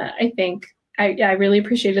 I think I really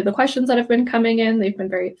appreciated the questions that have been coming in. They've been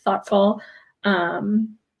very thoughtful.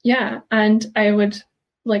 And I would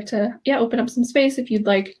like to open up some space if you'd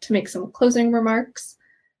like to make some closing remarks.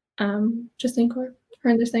 Justine or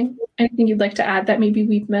anything you'd like to add that maybe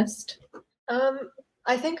we've missed?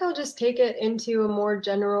 I think I'll just take it into a more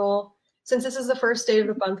general, since this is the first State of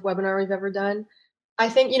the Month webinar we've ever done. I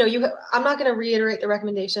think, I'm not going to reiterate the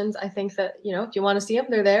recommendations. I think that, if you want to see them,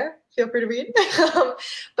 they're there. Feel free to read.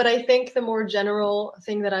 But I think the more general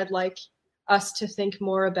thing that I'd like us to think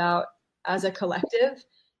more about as a collective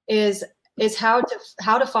is how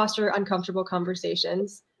to foster uncomfortable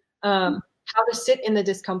conversations, how to sit in the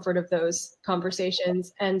discomfort of those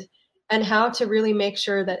conversations, and how to really make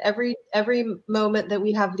sure that every moment that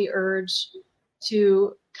we have the urge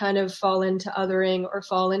to kind of fall into othering or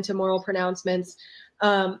fall into moral pronouncements,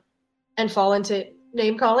 and fall into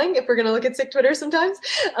name calling, if we're going to look at Sikh Twitter sometimes,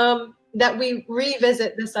 that we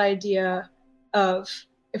revisit this idea of,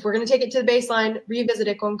 if we're going to take it to the baseline, revisit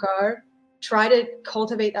Ikonkar, try to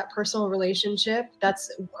cultivate that personal relationship.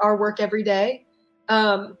 That's our work every day.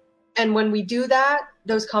 And when we do that,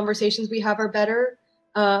 those conversations we have are better.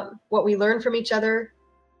 What we learn from each other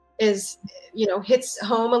is, hits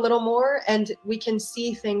home a little more, and we can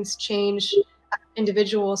see things change.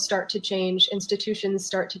 Individuals start to change, institutions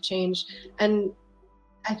start to change. And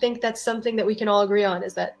I think that's something that we can all agree on,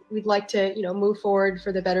 is that we'd like to, move forward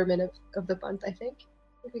for the betterment of the month. I think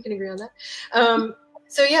we can agree on that.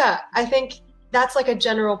 So I think that's like a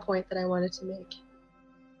general point that I wanted to make.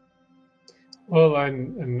 Well,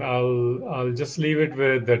 and I'll just leave it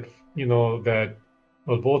with that,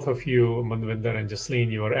 both of you, Manvinder and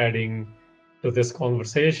Jasleen, you are adding to this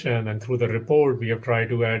conversation, and through the report, we have tried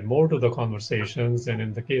to add more to the conversations. And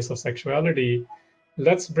in the case of sexuality,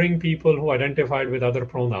 let's bring people who identified with other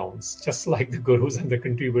pronouns, just like the gurus and the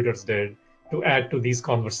contributors did, to add to these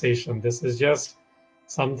conversations. This is just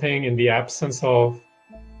something in the absence of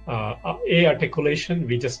a articulation.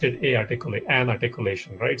 We just did an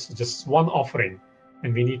articulation, right? So just one offering,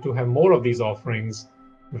 and we need to have more of these offerings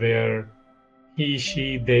where he,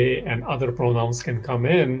 she, they, and other pronouns can come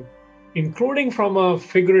in, including from a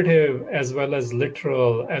figurative as well as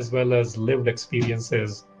literal as well as lived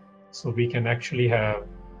experiences, so we can actually have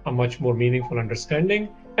a much more meaningful understanding.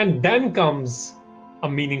 And then comes a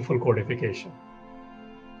meaningful codification.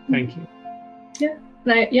 Thank you.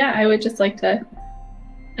 I would just like to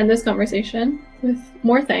end this conversation with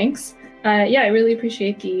more thanks. I really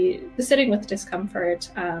appreciate the sitting with discomfort,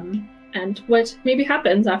 and what maybe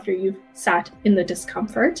happens after you've sat in the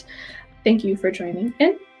discomfort. Thank you for joining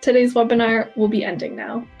in. Today's webinar will be ending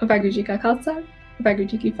now. Vaheguru Ji Ka Khalsa, Vaheguru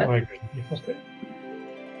Ji Ki Fateh.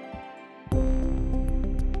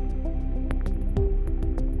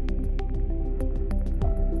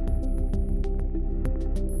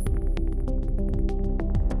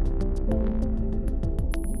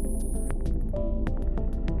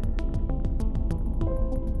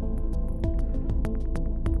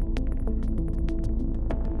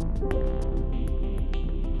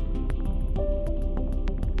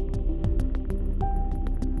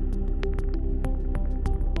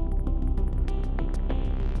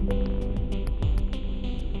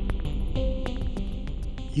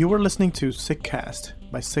 You were listening to SikhCast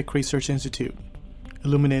by Sikh Research Institute,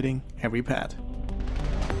 illuminating every path.